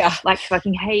 Awful. Yeah. Like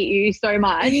fucking hate you so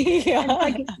much.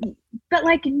 Like, but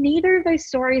like, neither of those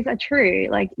stories are true.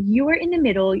 Like, you are in the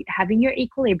middle, having your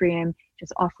equilibrium,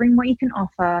 just offering what you can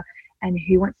offer, and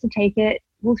who wants to take it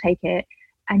will take it.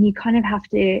 And you kind of have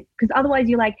to, because otherwise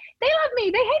you're like, they love me,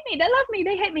 they hate me, they love me,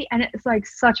 they hate me. And it's like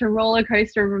such a roller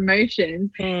coaster of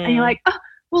emotions. And you're like, oh,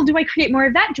 well, do I create more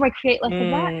of that? Do I create less of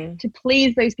that to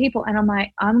please those people? And I'm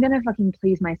like, I'm going to fucking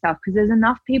please myself, because there's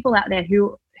enough people out there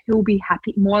who will be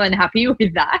happy, more than happy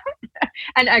with that.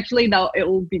 And actually, it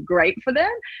will be great for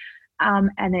them.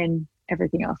 And then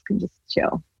everything else can just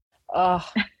chill. Oh,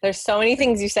 there's so many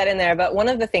things you said in there, but one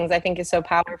of the things I think is so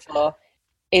powerful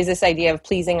is this idea of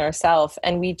pleasing ourselves.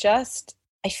 And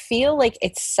I feel like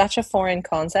it's such a foreign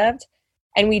concept,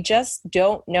 and we just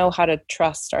don't know how to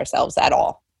trust ourselves at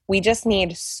all. We just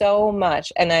need so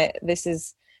much, and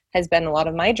has been a lot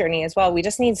of my journey as well. We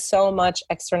just need so much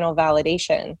external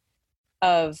validation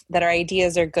of that our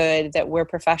ideas are good, that we're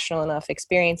professional enough,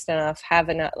 experienced enough, have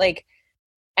enough,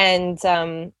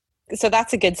 so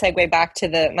that's a good segue back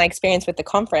to my experience with the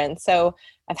conference. So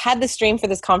I've had this dream for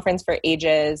this conference for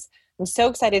ages. I'm so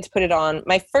excited to put it on.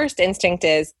 My first instinct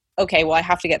is, okay, well, I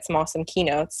have to get some awesome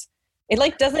keynotes.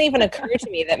 It doesn't even occur to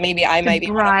me that maybe I might be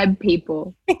bribe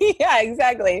people. Yeah,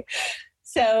 exactly.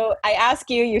 So I ask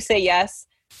you, you say yes.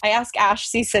 I ask Ash,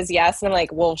 she says yes. And I'm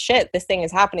like, well, shit, this thing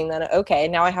is happening then. Okay,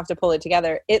 now I have to pull it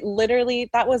together. It literally,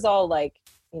 that was all the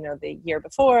year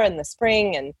before in the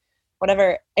spring and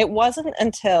whatever. It wasn't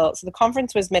until, so the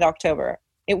conference was mid-October.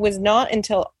 It was not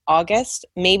until August,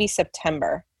 maybe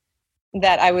September,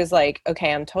 that I was like,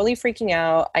 okay, I'm totally freaking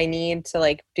out. I need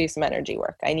to do some energy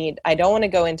work. I don't want to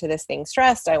go into this thing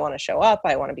stressed. I want to show up.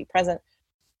 I want to be present.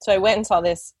 So I went and saw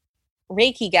this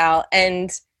Reiki gal,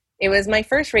 and it was my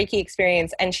first Reiki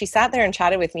experience. And she sat there and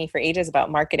chatted with me for ages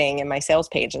about marketing and my sales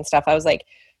page and stuff. I was like,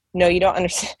 no, you don't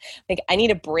understand. I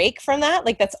need a break from that.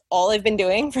 That's all I've been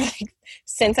doing for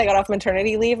since I got off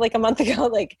maternity leave, a month ago,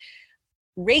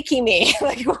 Reiki me.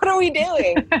 What are we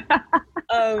doing?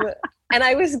 And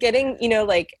I was getting,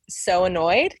 so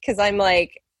annoyed because I'm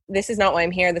like, this is not why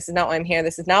I'm here. This is not why I'm here.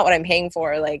 This is not what I'm paying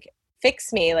for.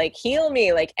 Fix me, heal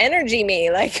me, energy me.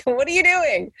 What are you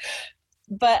doing?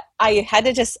 But I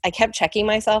kept checking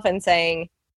myself and saying,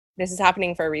 this is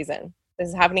happening for a reason. This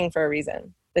is happening for a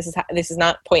reason. This is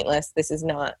not pointless. This is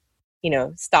not,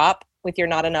 stop with your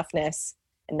not enoughness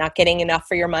and not getting enough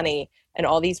for your money and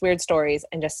all these weird stories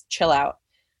and just chill out.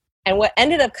 And what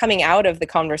ended up coming out of the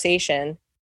conversation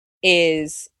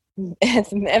is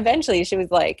eventually she was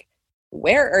like,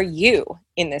 where are you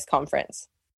in this conference?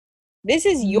 This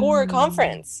is your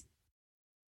conference.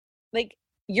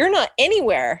 You're not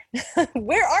anywhere.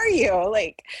 Where are you?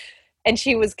 And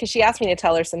because she asked me to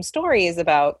tell her some stories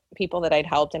about people that I'd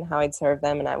helped and how I'd served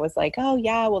them. And I was like, oh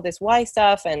yeah, well, this why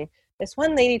stuff. And this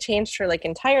one lady changed her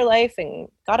entire life and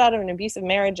got out of an abusive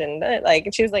marriage. And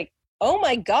and she was like, oh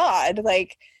my God,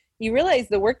 you realize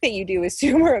the work that you do is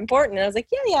super important. And I was like,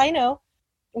 yeah, I know.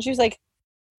 And she was like,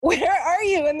 where are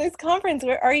you in this conference?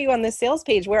 Where are you on this sales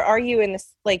page? Where are you in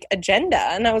this agenda?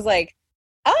 And I was like,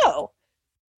 oh,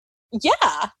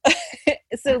 yeah.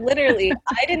 So literally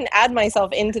I didn't add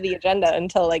myself into the agenda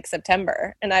until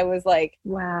September. And I was like,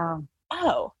 wow.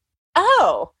 Oh.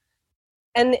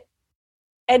 And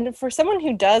for someone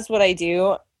who does what I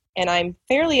do, and I'm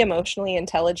fairly emotionally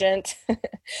intelligent,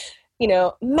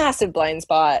 massive blind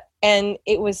spot. And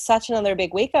it was such another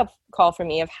big wake up call for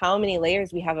me of how many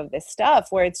layers we have of this stuff,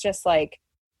 where it's just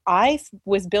I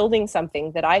was building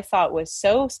something that I thought was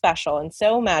so special and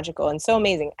so magical and so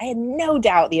amazing. I had no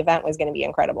doubt the event was going to be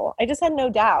incredible. I just had no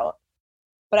doubt,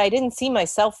 but I didn't see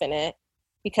myself in it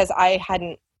because I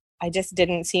just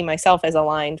didn't see myself as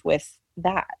aligned with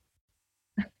that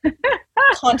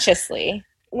consciously.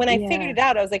 When I figured it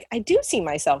out, I was like, I do see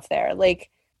myself there.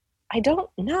 I don't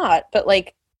not, but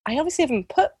I obviously haven't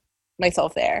put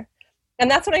myself there. And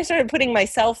that's when I started putting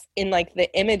myself in the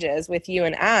images with you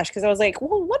and Ash, because I was like,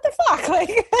 well, what the fuck?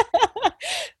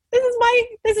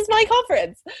 This is my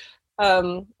conference.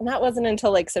 And that wasn't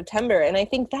until September. And I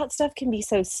think that stuff can be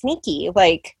so sneaky.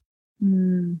 It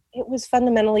was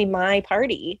fundamentally my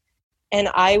party. And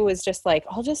I was just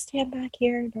I'll just stand back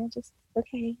here and I'll just,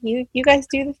 okay, you guys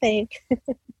do the thing.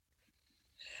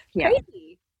 Yeah.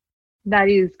 Crazy. That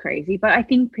is crazy. But I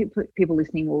think people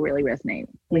listening will really resonate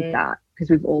with that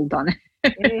because we've all done it.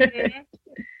 Mm-hmm.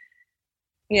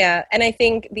 Yeah. And I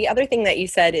think the other thing that you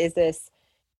said is this,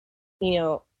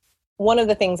 one of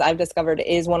the things I've discovered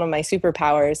is one of my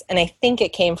superpowers. And I think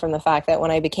it came from the fact that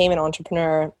when I became an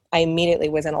entrepreneur, I immediately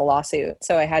was in a lawsuit.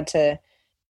 So I had to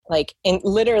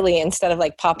literally instead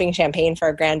of popping champagne for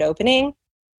a grand opening,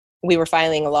 we were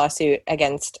filing a lawsuit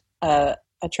against a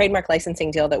trademark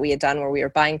licensing deal that we had done where we were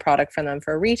buying product from them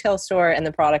for a retail store and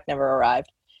the product never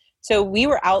arrived. So we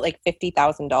were out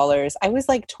 $50,000. I was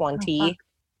 20. Oh,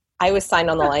 I was signed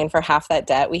on the line for half that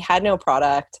debt. We had no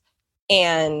product.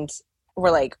 And we're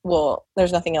like, well,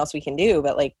 there's nothing else we can do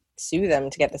but sue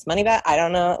them to get this money back. I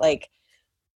don't know.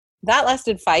 That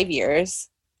lasted 5 years.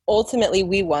 Ultimately,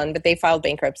 we won, but they filed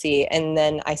bankruptcy. And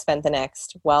then I spent I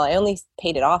only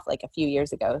paid it off a few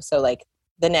years ago. So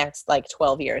the next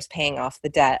 12 years paying off the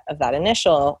debt of that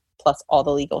initial plus all the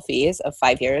legal fees of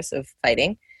 5 years of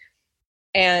fighting.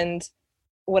 And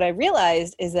what I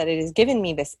realized is that it has given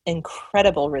me this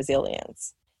incredible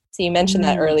resilience. So you mentioned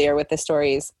that earlier with the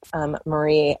stories,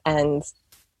 Marie, and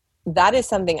that is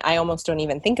something I almost don't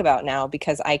even think about now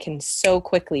because I can so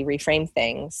quickly reframe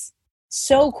things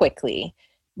so quickly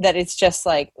that it's just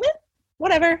like,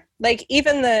 whatever. Like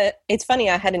it's funny,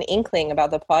 I had an inkling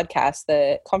about the podcast,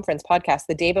 the conference podcast,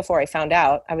 the day before I found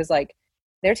out. I was like,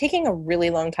 they're taking a really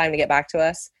long time to get back to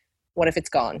us. What if it's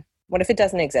gone? What if it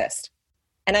doesn't exist?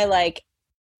 And I like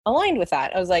aligned with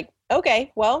that. I was like,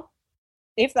 okay, well,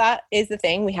 if that is the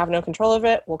thing, we have no control over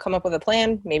it. We'll come up with a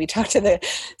plan, maybe talk to the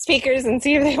speakers and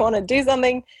see if they want to do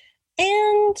something.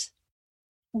 And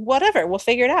whatever, we'll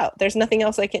figure it out. There's nothing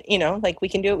else I can, like we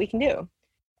can do what we can do.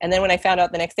 And then when I found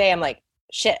out the next day, I'm like,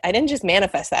 shit, I didn't just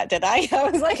manifest that, did I? I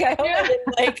was like, I hope I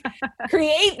didn't like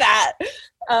create that.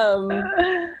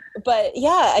 But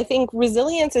yeah, I think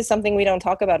resilience is something we don't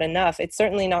talk about enough. It's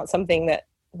certainly not something that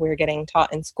we're getting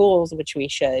taught in schools, which we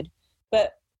should.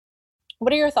 But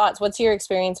what are your thoughts? What's your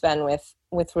experience been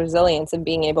with resilience and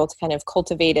being able to kind of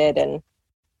cultivate it and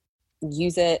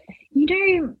use it?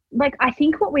 Like I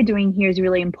think what we're doing here is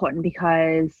really important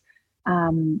because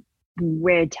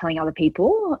we're telling other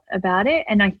people about it,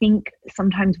 and I think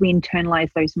sometimes we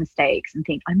internalize those mistakes and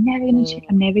think I'm never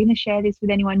going to share this with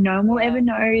anyone. No one will ever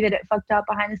know that it fucked up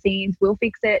behind the scenes. We'll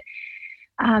fix it.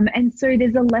 And so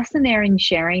there's a lesson there in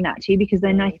sharing that too, because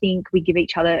then I think we give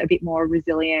each other a bit more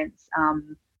resilience,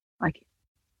 like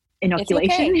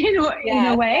inoculation in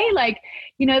a way. Like,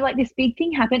 like this big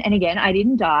thing happened, and again, I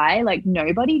didn't die. Like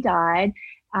nobody died.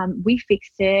 We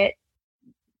fixed it.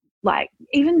 Like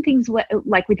even things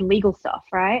like with legal stuff,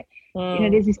 right?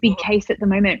 There's this big case at the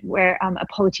moment where a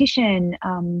politician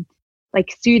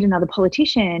like sued another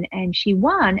politician and she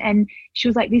won, and she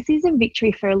was like, this is a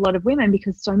victory for a lot of women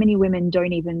because so many women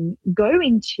don't even go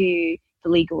into the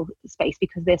legal space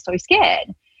because they're so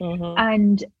scared.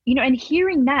 And and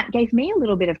hearing that gave me a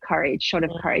little bit of courage, shot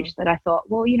of courage, that I thought,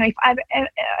 well, if I'm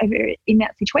ever in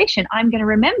that situation, I'm going to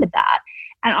remember that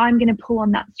and I'm going to pull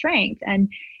on that strength. And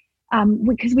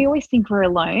because we always think we're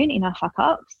alone in our fuck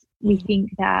ups. We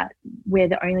think that we're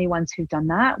the only ones who've done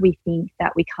that. We think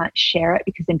that we can't share it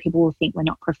because then people will think we're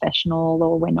not professional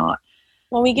or we're not.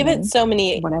 Well, we give it so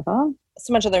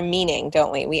much other meaning,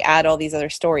 don't we? We add all these other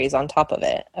stories on top of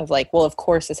it of like, well, of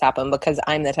course this happened because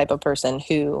I'm the type of person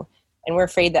who, and we're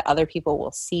afraid that other people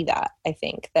will see that. I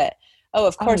think that,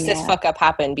 of course this fuck up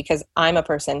happened because I'm a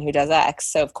person who does X.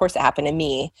 So of course it happened to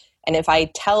me. And if I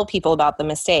tell people about the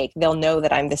mistake, they'll know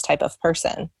that I'm this type of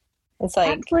person. It's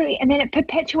like, absolutely. And then it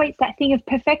perpetuates that thing of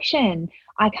perfection.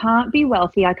 I can't be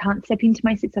wealthy. I can't step into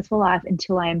my successful life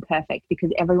until I am perfect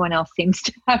because everyone else seems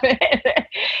to have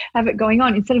it going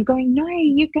on. Instead of going, no,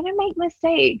 you're going to make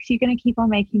mistakes. You're going to keep on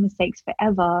making mistakes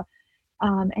forever.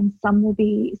 And some will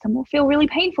feel really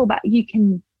painful, but you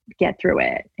can get through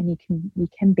it and you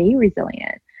can be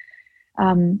resilient.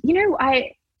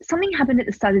 Something happened at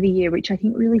the start of the year, which I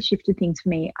think really shifted things for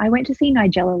me. I went to see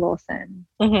Nigella Lawson.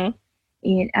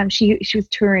 She was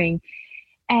touring,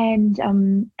 and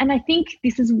I think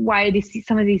this is why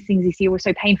some of these things this year were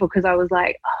so painful, because I was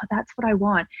like, oh, that's what I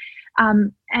want.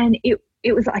 And it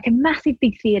was like a massive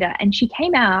big theater, and she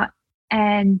came out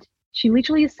and she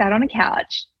literally just sat on a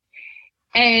couch,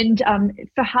 and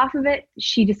for half of it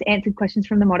she just answered questions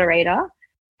from the moderator,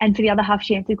 and for the other half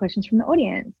she answered questions from the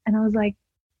audience. And I was like,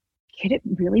 could it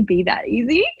really be that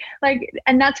easy? Like,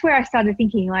 and that's where I started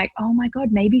thinking like, oh my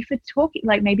God, maybe for talking,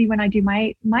 like maybe when I do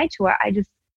my tour, I just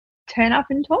turn up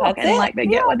and talk like they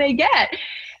get what they get.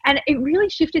 And it really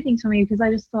shifted things for me because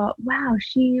I just thought, wow,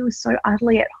 she was so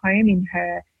utterly at home in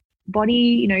her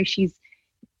body.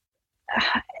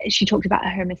 She talked about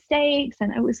her mistakes,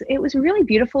 and it was really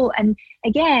beautiful. And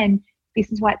again,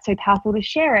 this is why it's so powerful to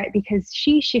share it, because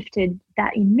she shifted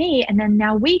that in me, and then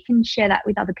now we can share that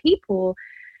with other people.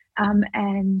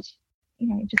 And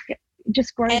it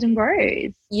just grows and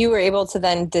grows. You were able to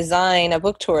then design a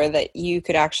book tour that you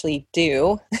could actually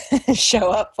do,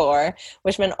 show up for,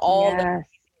 which meant all the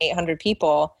 800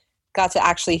 people got to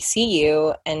actually see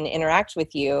you and interact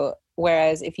with you.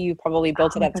 Whereas if you probably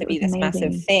built it up to be this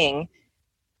massive thing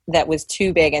that was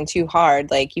too big and too hard,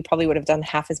 like you probably would have done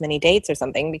half as many dates or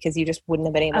something because you just wouldn't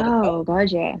have been able to go. Oh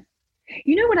God, yeah.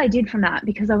 You know what I did from that?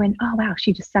 Because I went, oh wow,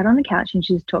 she just sat on the couch and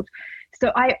she just talked.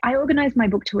 So I organized my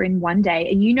book tour in one day,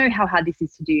 and you know how hard this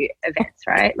is to do events,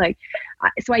 right?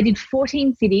 So I did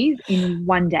 14 cities in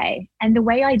one day. And the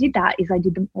way I did that is I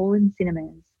did them all in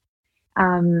cinemas.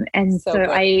 And so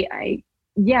I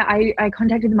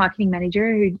contacted the marketing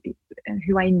manager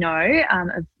who I know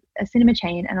of a cinema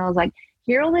chain, and I was like,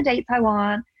 here are all the dates I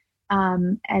want.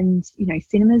 And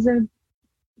cinemas are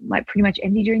like pretty much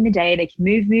empty during the day. They can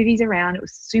move movies around. It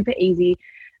was super easy.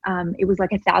 It was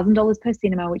like $1,000 per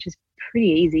cinema, which is pretty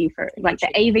easy for like the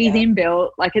AV's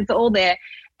inbuilt, like it's all there.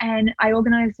 And I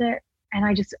organized it, and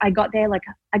I got there, like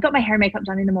I got my hair and makeup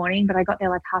done in the morning, but I got there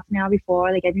like half an hour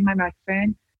before. They gave me my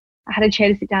microphone. I had a chair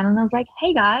to sit down, and I was like,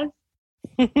 hey guys,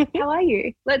 how are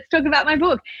you? Let's talk about my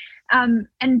book. And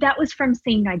that was from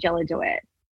seeing Nigella do it,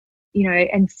 you know,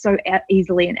 and so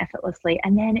easily and effortlessly.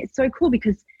 And then it's so cool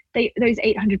because those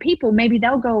 800 people, maybe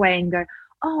they'll go away and go,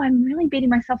 oh, I'm really beating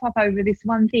myself up over this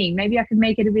one thing. Maybe I could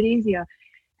make it a bit easier.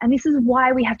 And this is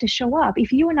why we have to show up.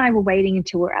 If you and I were waiting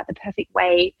until we're at the perfect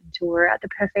weight, until we're at the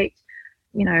perfect,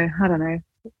 you know, I don't know,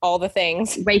 all the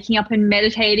things, waking up and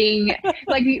meditating,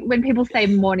 like when people say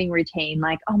morning routine,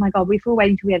 like, oh my God, if we're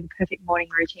waiting till we have the perfect morning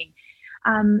routine,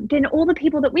 then all the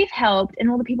people that we've helped and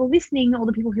all the people listening, all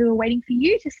the people who are waiting for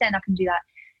you to stand up and do that,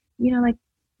 you know, like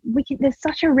there's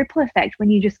such a ripple effect when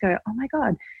you just go, oh my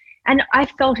God. And I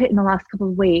felt it in the last couple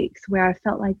of weeks where I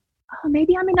felt like, oh,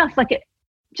 maybe I'm enough. Like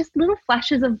just little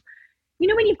flashes of, you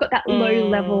know, when you've got that low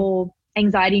level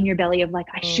anxiety in your belly of like,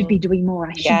 I should be doing more.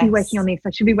 I should be working on this.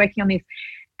 I should be working on this.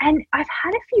 And I've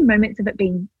had a few moments of it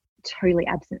being totally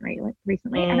absent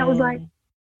recently. And I was like,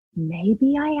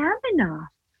 maybe I am enough.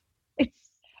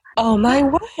 Oh my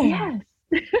word. Yes.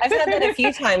 I've had that a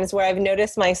few times where I've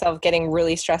noticed myself getting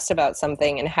really stressed about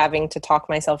something and having to talk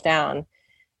myself down.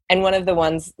 And one of the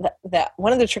ones that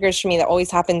one of the triggers for me that always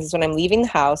happens is when I'm leaving the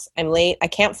house, I'm late, I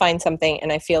can't find something,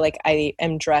 and I feel like I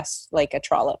am dressed like a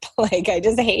trollop. Like I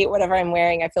just hate whatever I'm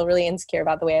wearing. I feel really insecure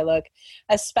about the way I look,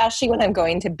 especially when I'm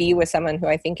going to be with someone who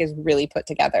I think is really put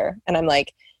together. And I'm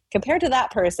like, compared to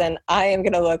that person, I am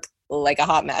going to look like a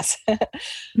hot mess.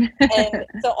 And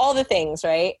so all the things,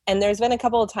 right? And there's been a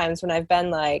couple of times when I've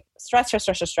been like stress,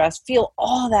 feel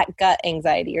all that gut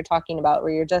anxiety you're talking about,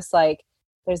 where you're just like,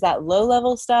 there's that low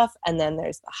level stuff and then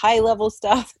there's the high level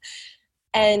stuff.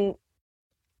 And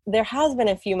there has been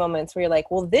a few moments where you're like,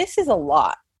 well, this is a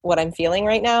lot. What I'm feeling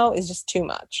right now is just too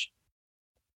much.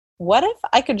 What if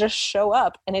I could just show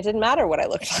up and it didn't matter what I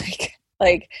looked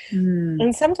like?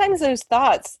 And sometimes those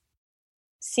thoughts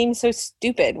seem so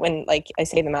stupid when like I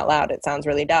say them out loud. It sounds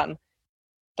really dumb.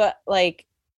 But like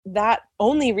that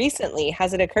only recently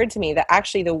has it occurred to me that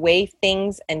actually the way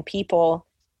things and people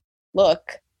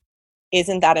look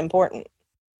isn't that important.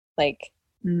 Like,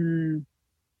 and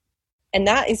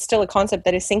that is still a concept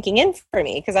that is sinking in for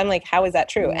me because I'm like, how is that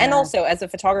true? Yeah. And also as a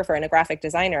photographer and a graphic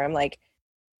designer, I'm like,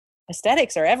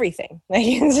 aesthetics are everything. Like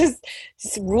it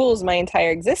just rules my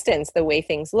entire existence, the way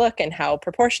things look and how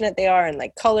proportionate they are and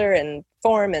like color and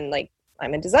form. And like,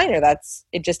 I'm a designer.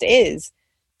 It just is.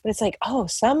 But it's like, oh,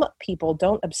 some people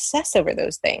don't obsess over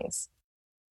those things.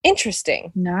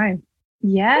 Interesting. No.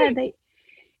 Yeah.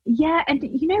 Yeah. And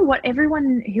you know what?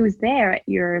 Everyone who was there at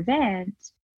your event,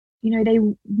 you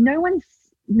know, no one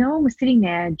was sitting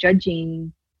there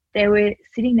judging. They were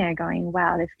sitting there going,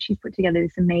 wow, she's put together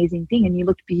this amazing thing and you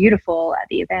looked beautiful at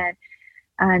the event.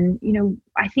 And, you know,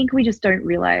 I think we just don't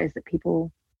realize that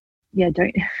people,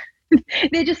 don't,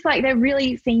 they're just like, they're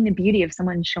really seeing the beauty of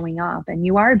someone showing up, and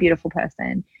you are a beautiful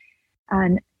person.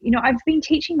 And, you know, I've been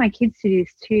teaching my kids to do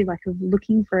this too, like of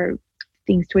looking for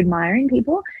things to admire in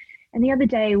people. And the other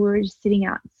day we were just sitting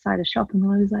outside a shop and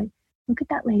I was like, look at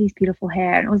that lady's beautiful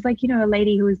hair. And it was like, you know, a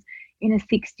lady who was in her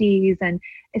 60s, and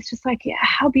it's just like,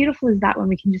 how beautiful is that when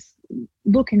we can just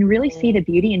look and really see the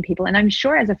beauty in people. And I'm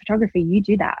sure as a photographer you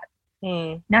do that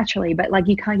naturally, but like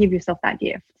you can't give yourself that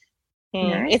gift. You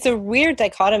know? It's a weird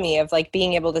dichotomy of like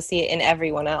being able to see it in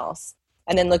everyone else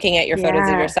and then looking at your photos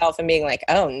of yourself and being like,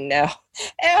 oh no.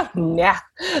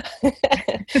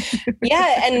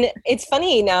 Yeah, and it's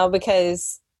funny now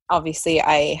because obviously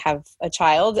I have a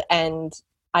child and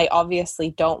I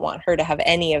obviously don't want her to have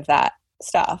any of that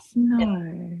stuff. No.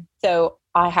 And so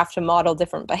I have to model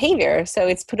different behavior. So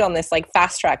it's put on this like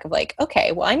fast track of like,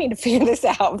 okay, well, I need to figure this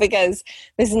out because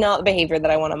this is not the behavior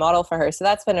that I want to model for her. So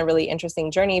that's been a really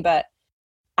interesting journey. But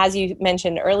as you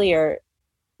mentioned earlier,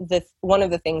 one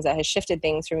of the things that has shifted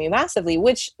things for me massively,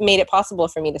 which made it possible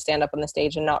for me to stand up on the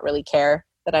stage and not really care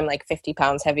that I'm like 50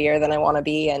 pounds heavier than I want to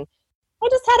be. And I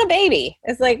just had a baby.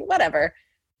 It's like, whatever.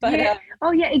 But,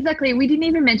 oh yeah, exactly. We didn't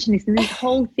even mention this in this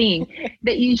whole thing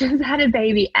that you just had a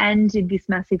baby and did this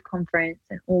massive conference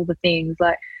and all the things.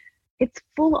 Like, it's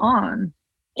full on.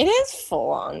 It is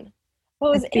full on. What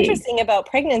was interesting about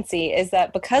pregnancy is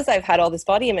that because I've had all this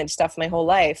body image stuff my whole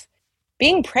life,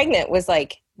 being pregnant was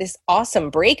like this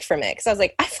awesome break from it. Because I was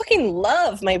like, I fucking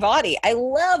love my body. I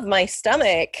love my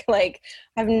stomach. Like,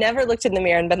 I've never looked in the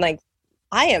mirror and been like,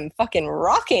 I am fucking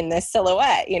rocking this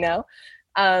silhouette, you know?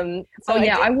 So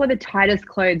I wore the tightest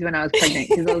clothes when I was pregnant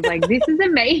because I was like, this is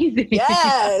amazing.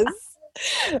 Yes.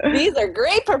 These are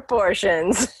great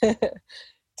proportions.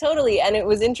 Totally. And it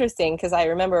was interesting because I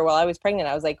remember while I was pregnant,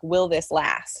 I was like, will this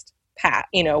last, Pat?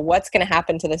 You know, what's going to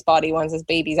happen to this body once this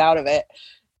baby's out of it?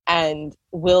 And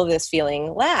will this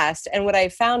feeling last? And what I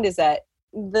found is that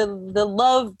the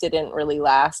love didn't really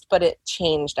last, but it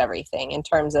changed everything in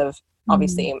terms of,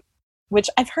 obviously, which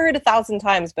I've heard 1,000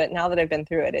 times, but now that I've been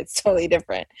through it, it's totally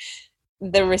different.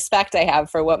 The respect I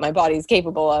have for what my body's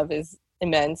capable of is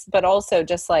immense, but also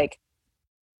just like,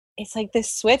 it's like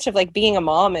this switch of like being a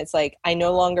mom. It's like, I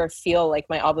no longer feel like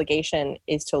my obligation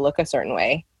is to look a certain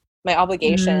way. My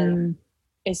obligation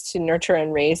is to nurture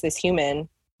and raise this human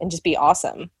and just be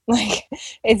awesome. Like,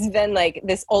 it's been like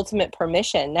this ultimate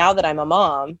permission. Now that I'm a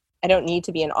mom, I don't need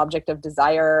to be an object of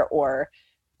desire or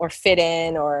fit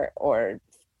in or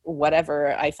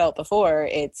whatever I felt before.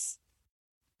 It's,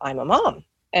 I'm a mom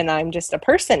and I'm just a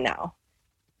person now.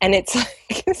 And it's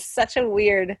like such a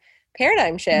weird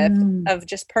paradigm shift of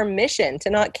just permission to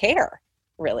not care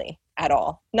really at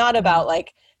all. Not about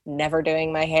like never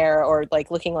doing my hair or like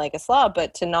looking like a slob,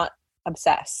 but to not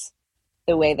obsess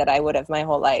the way that I would have my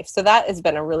whole life. So that has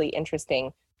been a really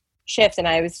interesting shift. And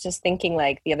I was just thinking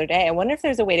like the other day, I wonder if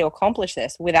there's a way to accomplish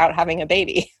this without having a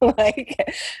baby. Like,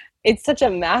 it's such a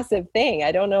massive thing.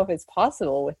 I don't know if it's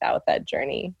possible without that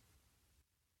journey.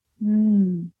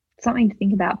 Something to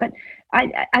think about. But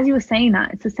as you were saying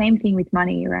that, it's the same thing with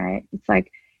money, right? It's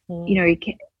like, you know,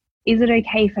 is it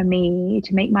okay for me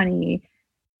to make money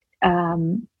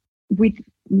with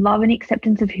love and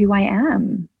acceptance of who I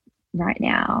am right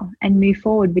now and move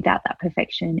forward without that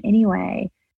perfection anyway,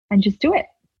 and just do it?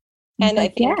 And I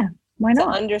think, why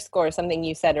not? To underscore something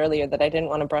you said earlier that I didn't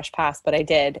want to brush past, but I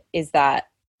did, is that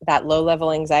low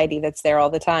level anxiety that's there all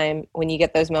the time, when you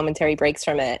get those momentary breaks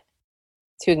from it,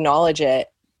 to acknowledge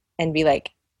it and be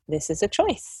like, this is a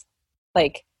choice.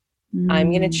 Like, I'm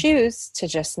going to choose to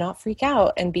just not freak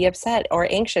out and be upset or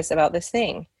anxious about this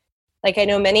thing. Like, I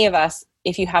know many of us,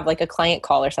 if you have like a client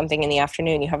call or something in the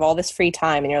afternoon, you have all this free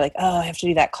time and you're like, oh, I have to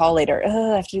do that call later.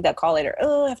 Oh, I have to do that call later.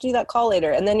 Oh, I have to do that call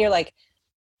later. And then you're like,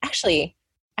 actually,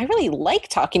 I really like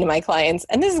talking to my clients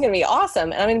and this is going to be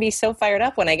awesome. And I'm going to be so fired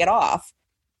up when I get off.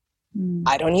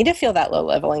 I don't need to feel that low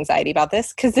level anxiety about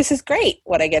this because this is great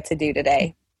what I get to do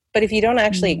today. But if you don't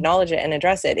actually acknowledge it and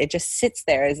address it, it just sits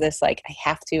there as this like, I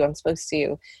have to, I'm supposed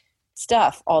to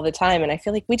stuff all the time. And I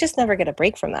feel like we just never get a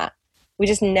break from that. We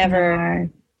just never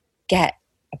get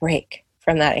a break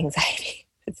from that anxiety.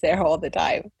 It's there all the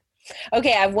time.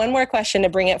 Okay, I have one more question to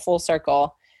bring it full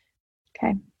circle.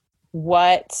 Okay.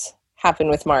 What happened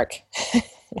with Mark?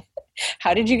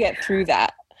 How did you get through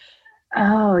that?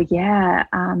 Oh, yeah.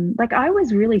 Like, I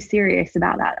was really serious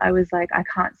about that. I was like, I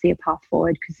can't see a path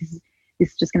forward because this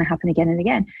is just going to happen again and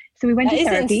again. So we went to therapy.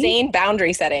 That is insane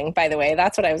boundary setting, by the way.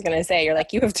 That's what I was going to say. You're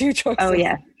like, you have two choices. Oh,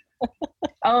 yeah.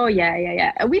 Oh,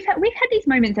 yeah. We've had these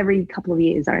moments every couple of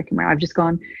years, I reckon, where I've just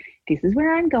gone, this is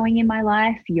where I'm going in my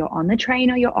life. You're on the train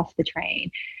or you're off the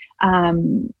train.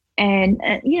 And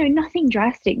you know, nothing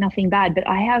drastic, nothing bad, but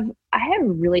I have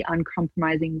really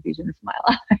uncompromising vision for my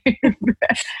life.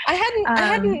 I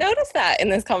hadn't noticed that in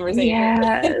this conversation.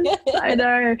 Yes, I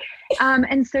know.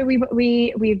 And so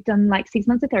we've done like 6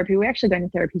 months of therapy. We're actually going to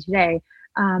therapy today.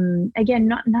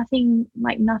 Again,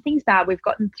 nothing's bad. We've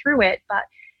gotten through it, but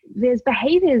there's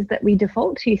behaviors that we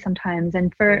default to sometimes.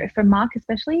 And for Mark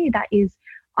especially, that is,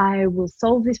 I will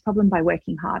solve this problem by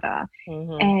working harder.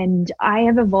 And I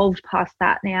have evolved past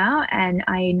that now, and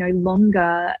I no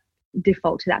longer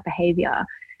default to that behavior.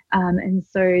 And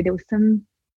so there was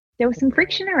some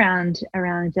friction around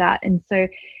that. And so,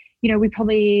 you know,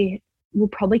 we'll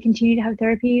probably continue to have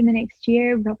therapy in the next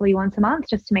year, probably once a month,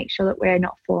 just to make sure that we're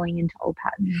not falling into old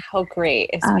patterns. How great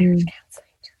is marriage counseling?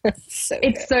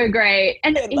 It's so great.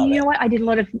 And you know what? I did a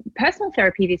lot of personal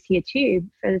therapy this year too,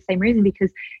 for the same reason,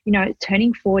 because, you know,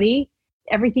 turning 40,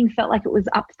 everything felt like it was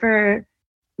up for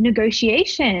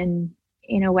negotiation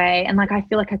in a way. And like, I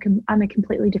feel like I'm a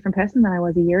completely different person than I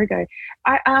was a year ago.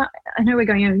 I know we're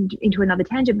going into another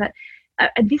tangent, but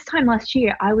at this time last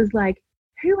year, I was like,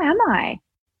 who am I?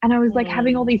 And I was like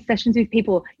having all these sessions with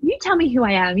people. You tell me who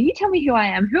I am. You tell me who I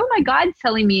am. Who are my guides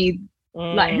telling me?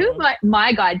 Like, who's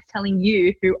my guides telling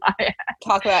you who I am?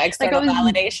 Talk about external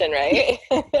validation, right?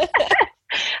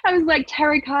 I was like,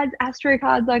 tarot cards, astro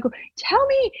cards, like, tell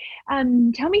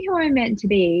me who I'm meant to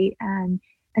be. And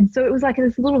so it was like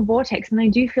this little vortex. And I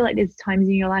do feel like there's times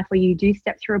in your life where you do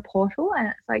step through a portal, and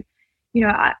it's like, you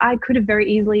know, I could have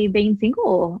very easily been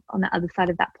single on the other side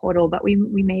of that portal, but we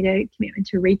made a commitment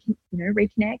to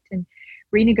reconnect and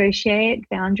renegotiate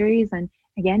boundaries. And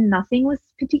again, nothing was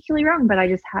particularly wrong, but I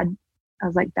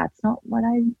was like, that's not what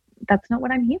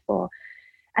I'm here for.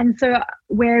 And so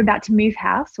we're about to move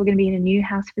house. We're going to be in a new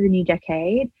house for the new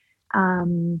decade,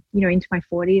 into my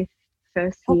 40th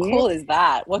first year. How cool is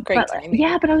that? What great timing.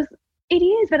 Yeah, but I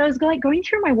was like going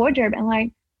through my wardrobe and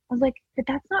like, I was like, but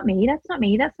that's not me. That's not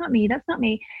me. That's not me. That's not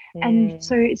me. And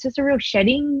so it's just a real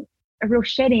shedding,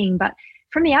 but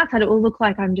from the outside, it will look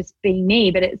like I'm just being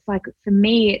me. But it's like, for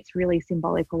me, it's really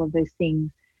symbolic, all of those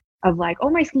things of like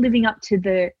almost living up to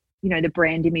the, the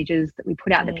brand images that we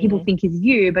put out that people think is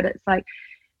you. But it's like,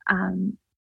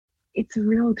 it's a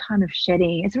real time of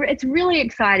shedding. It's really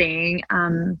exciting.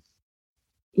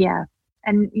 Yeah.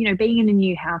 And, being in a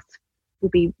new house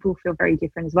will feel very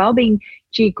different as well, being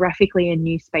geographically in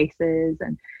new spaces,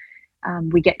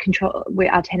 and we get control.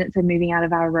 Our tenants are moving out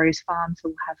of our rose farm, so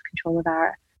we'll have control of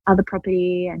our other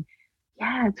property, and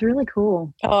yeah, it's really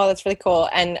cool. Oh, that's really cool.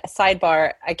 And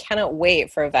sidebar, I cannot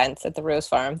wait for events at the rose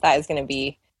farm. That is going to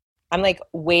be, I'm like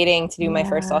waiting to do my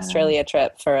first Australia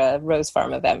trip for a rose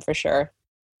farm event for sure.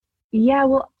 Yeah,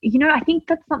 well, I think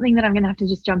that's something that I'm going to have to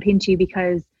just jump into,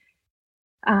 because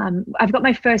I've got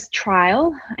my first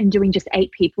trial and doing just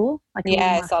 8 people. Like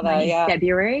I saw that. Yeah,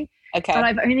 February. Okay, but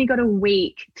I've only got a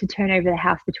week to turn over the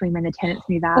house between when the tenants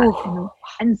move out,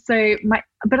 and so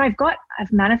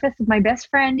I've manifested. My best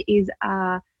friend is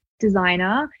a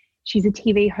designer. She's a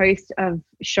TV host of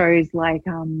shows like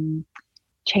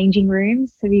Changing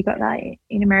Rooms. Have you got that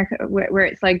in America, where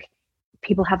it's like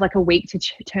people have like a week to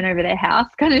turn over their house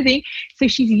kind of thing? So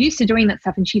she's used to doing that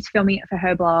stuff, and she's filming it for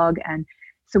her blog. And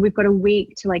so we've got a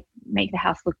week to like make the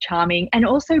house look charming. And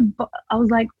also I was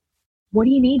like, what do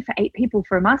you need for 8 people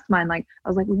for a mastermind? Like, I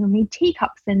was like, we'll need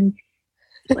teacups and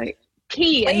like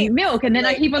tea and milk. And then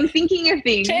I keep on thinking of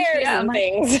things. Chairs and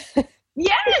things.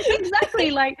 Yes,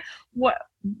 exactly. Like where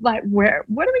are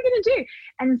we going to do?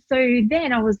 And so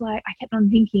then I was like, I kept on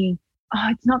thinking,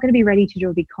 it's not going to be ready to do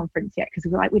a big conference yet, because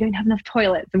we're like, we don't have enough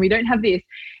toilets and we don't have this.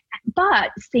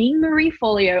 But seeing Marie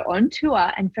Folio on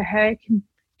tour, and for her,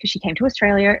 because she came to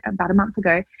Australia about a month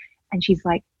ago, and she's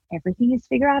like, everything is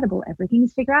figure outable.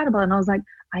 And I was like,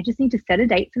 I just need to set a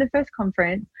date for the first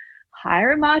conference,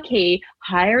 hire a marquee,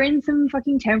 hire in some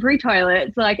fucking temporary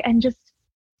toilets, like, and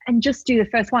just do the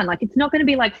first one. Like, it's not going to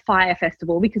be like Fire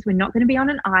Festival, because we're not going to be on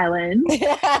an island.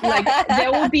 Like,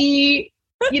 there will be,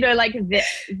 like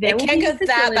there will be facilities.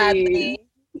 That badly.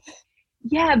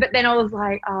 Yeah, but then I was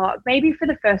like, maybe for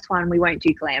the first one we won't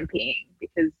do glamping,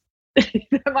 because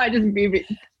that might just be a bit.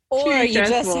 Or you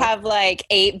just have like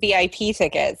 8 VIP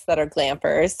tickets that are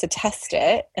glampers to test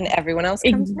it, and everyone else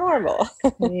comes normal.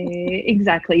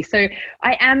 Exactly. So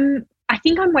I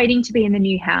think I'm waiting to be in the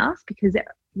new house, because,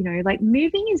 like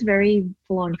moving is very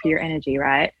full on for your energy,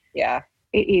 right? Yeah,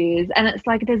 it is. And it's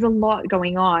like, there's a lot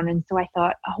going on. And so I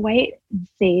thought, I'll wait and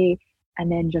see, and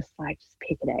then just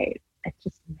pick a date and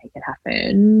just make it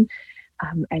happen.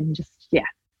 And just, yeah.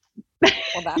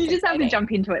 Well, you just have to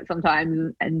jump into it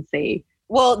sometimes and see.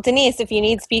 Well, Denise, if you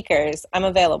need speakers, I'm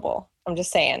available. I'm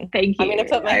just saying. Thank you. I'm going to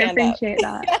put my hand up. I appreciate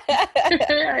that.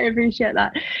 I appreciate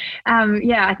that.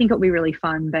 Yeah, I think it'll be really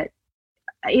fun. But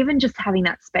even just having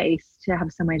that space to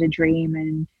have somewhere to dream,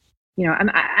 and,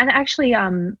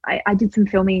 I did some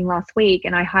filming last week,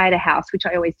 and I hired a house, which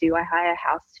I always do. I hire a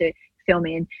house to film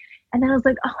in. And then I was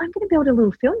like, I'm going to build a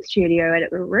little film studio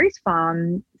at a rose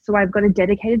farm. So I've got a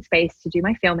dedicated space to do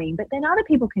my filming, but then other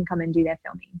people can come and do their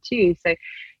filming too. So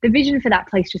the vision for that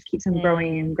place just keeps on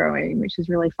growing and growing, which is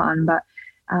really fun. But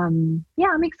I'm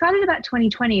excited about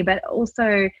 2020, but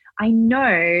also I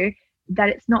know that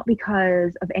it's not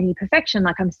because of any perfection.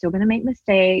 Like, I'm still going to make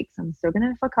mistakes. I'm still going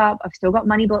to fuck up. I've still got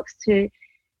money blocks to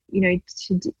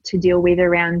deal with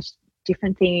around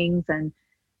different things.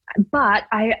 But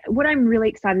what I'm really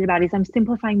excited about is I'm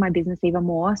simplifying my business even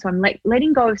more. So I'm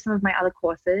letting go of some of my other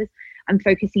courses. I'm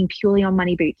focusing purely on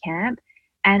Money Bootcamp,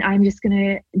 and I'm just going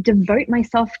to devote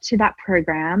myself to that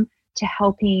program, to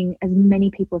helping as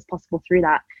many people as possible through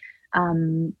that.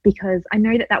 Because I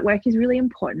know that work is really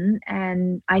important,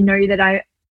 and I know that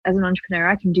as an entrepreneur,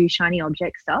 I can do shiny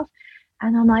object stuff,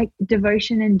 and I'm like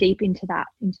devotion and deep into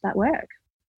that work.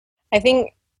 I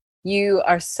think you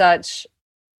are such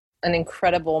an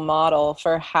incredible model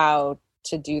for how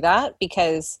to do that,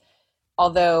 because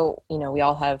although, we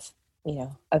all have,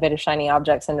 a bit of shiny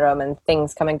object syndrome and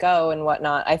things come and go and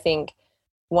whatnot, I think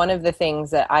one of the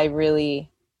things that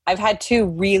I've had 2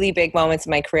 really big moments in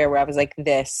my career where I was like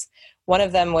this. One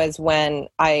of them was when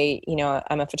I'm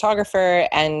a photographer,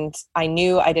 and I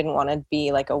knew I didn't want to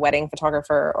be like a wedding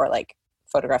photographer or like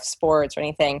photograph sports or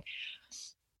anything,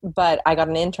 but I got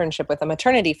an internship with a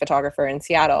maternity photographer in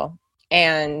Seattle.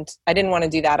 And I didn't want to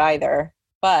do that either.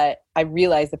 but I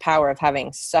realized the power of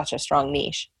having such a strong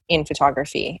niche in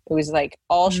photography. It was like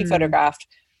all she photographed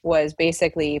was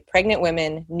basically pregnant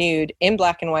women nude in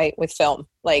black and white with film,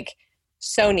 like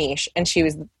so niche. And she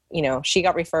was, you know, she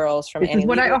got referrals from This is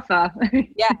what I offer.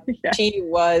 Yeah, she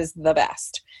was the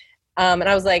best. And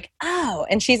I was like, oh,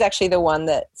 and she's actually the one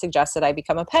that suggested I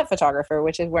become a pet photographer,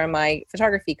 which is where my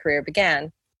photography career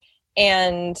began.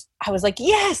 And I was like,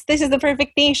 yes, this is the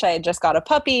perfect niche. I had just got a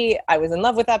puppy. I was in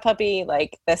love with that puppy.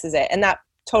 Like, this is it. And that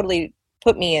totally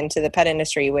put me into the pet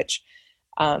industry, which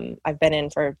I've been in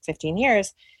for 15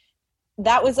 years.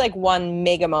 That was like one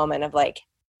mega moment of like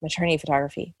maternity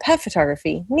photography, pet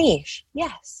photography, niche.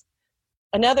 Yes.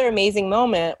 Another amazing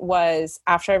moment was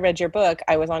after I read your book,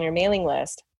 I was on your mailing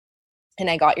list and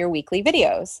I got your weekly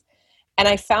videos. And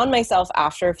I found myself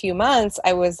after a few months,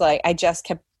 I was like, I just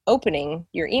kept opening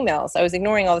your emails. I was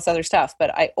ignoring all this other stuff,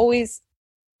 but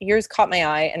yours caught my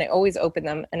eye and I always opened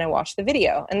them and I watched the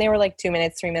video. And they were like 2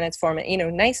 minutes, 3 minutes, 4 minutes, you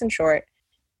know, nice and short.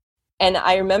 And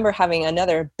I remember having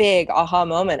another big aha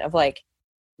moment of like,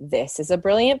 this is a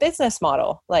brilliant business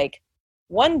model. Like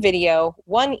one video,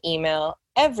 one email,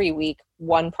 every week,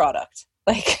 one product.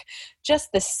 Like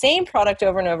just the same product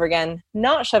over and over again,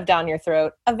 not shoved down your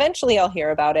throat. Eventually I'll hear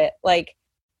about it. Like,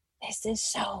 this is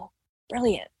so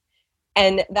brilliant.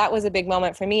 And that was a big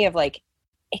moment for me of like,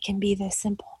 it can be this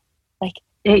simple. Like,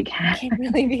 it can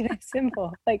really be this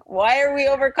simple. Like, why are we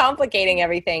overcomplicating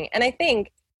everything? And I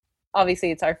think,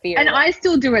 obviously, it's our fear. And I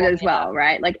still do it as well,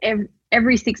 right? Like,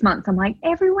 every 6 months, I'm like,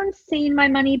 everyone's seen my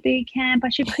money boot camp. I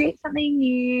should create something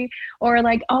new. Or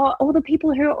like, oh, all the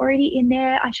people who are already in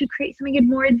there, I should create something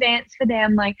more advanced for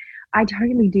them. Like, I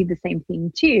totally do the same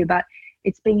thing too. But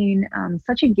it's been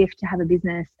such a gift to have a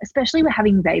business, especially with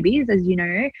having babies, as you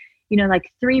know,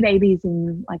 like 3 babies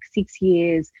in like 6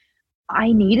 years.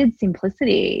 I needed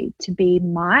simplicity to be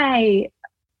my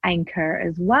anchor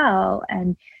as well.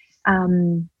 And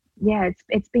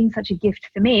it's been such a gift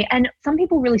for me. And some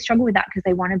people really struggle with that because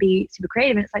they want to be super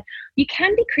creative. And it's like, you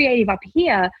can be creative up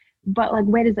here, but like,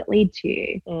 where does it lead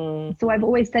to? So I've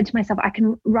always said to myself, I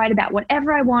can write about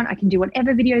whatever I want. I can do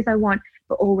whatever videos I want,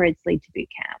 but all roads lead to boot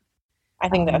camp. I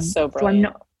think that's so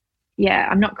brilliant. So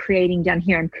I'm not creating down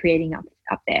here. I'm creating up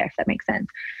there, if that makes sense.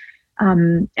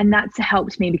 And that's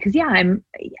helped me because I'm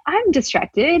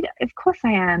distracted. Of course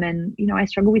I am. And, you know, I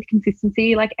struggle with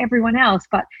consistency like everyone else,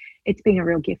 but it's been a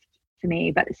real gift for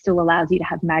me, but it still allows you to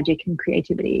have magic and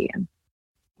creativity. And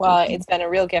it's been a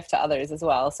real gift to others as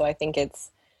well. So I think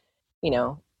it's, you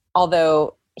know,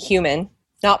 although human,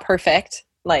 not perfect,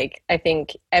 like I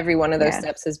think every one of those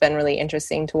steps has been really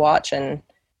interesting to watch and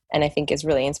I think is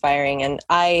really inspiring. And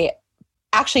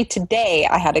actually today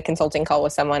I had a consulting call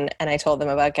with someone and I told them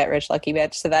about Get Rich Lucky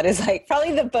Bitch. So that is like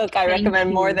probably the book I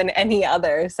recommend more than any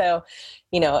other. So,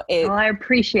 you know, I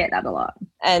appreciate that a lot.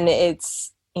 And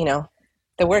it's, you know,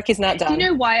 the work is not done. Do you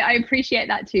know why I appreciate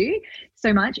that too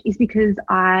so much? Is because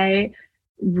I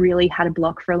really had a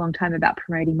block for a long time about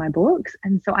promoting my books.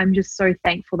 And so I'm just so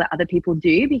thankful that other people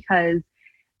do, because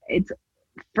it's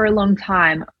for a long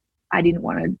time, I didn't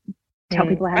want to tell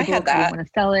people how to book. I didn't want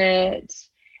to sell it.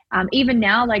 Even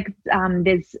now,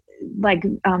 there's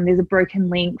a broken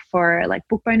link for like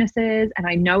book bonuses, and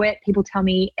I know it. People tell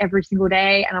me every single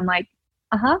day, and I'm like,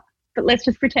 but let's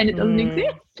just pretend it doesn't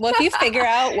exist. Well, if you figure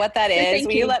out what that is,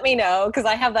 will you let me know? Because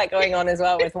I have that going on as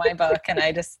well with my book, and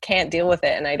I just can't deal with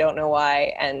it, and I don't know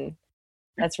why. And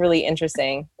that's really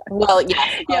interesting. Well,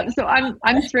 yeah. So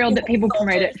I'm thrilled that people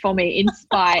promote it for me in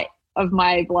spite of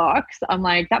my blocks. I'm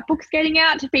like, that book's getting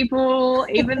out to people,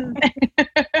 even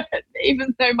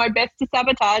though my best to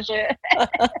sabotage it.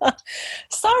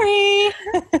 Sorry.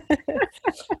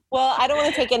 Well, I don't want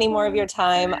to take any more of your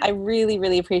time. I really,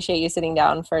 really appreciate you sitting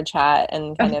down for a chat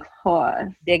and kind of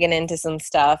digging into some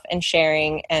stuff and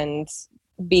sharing and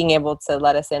being able to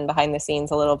let us in behind the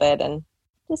scenes a little bit and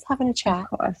just having a chat.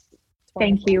 Of course.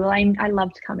 Thank you. Well, I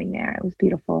loved coming there. It was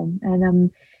beautiful.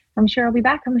 And I'm sure I'll be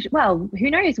back. Well, who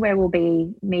knows where we'll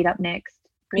meet up next.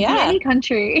 Could be any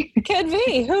country. Could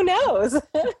be. Who knows?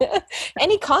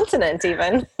 Any continent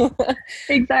even.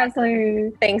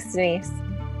 Exactly. Thanks, Denise.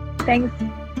 Thanks.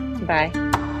 Bye.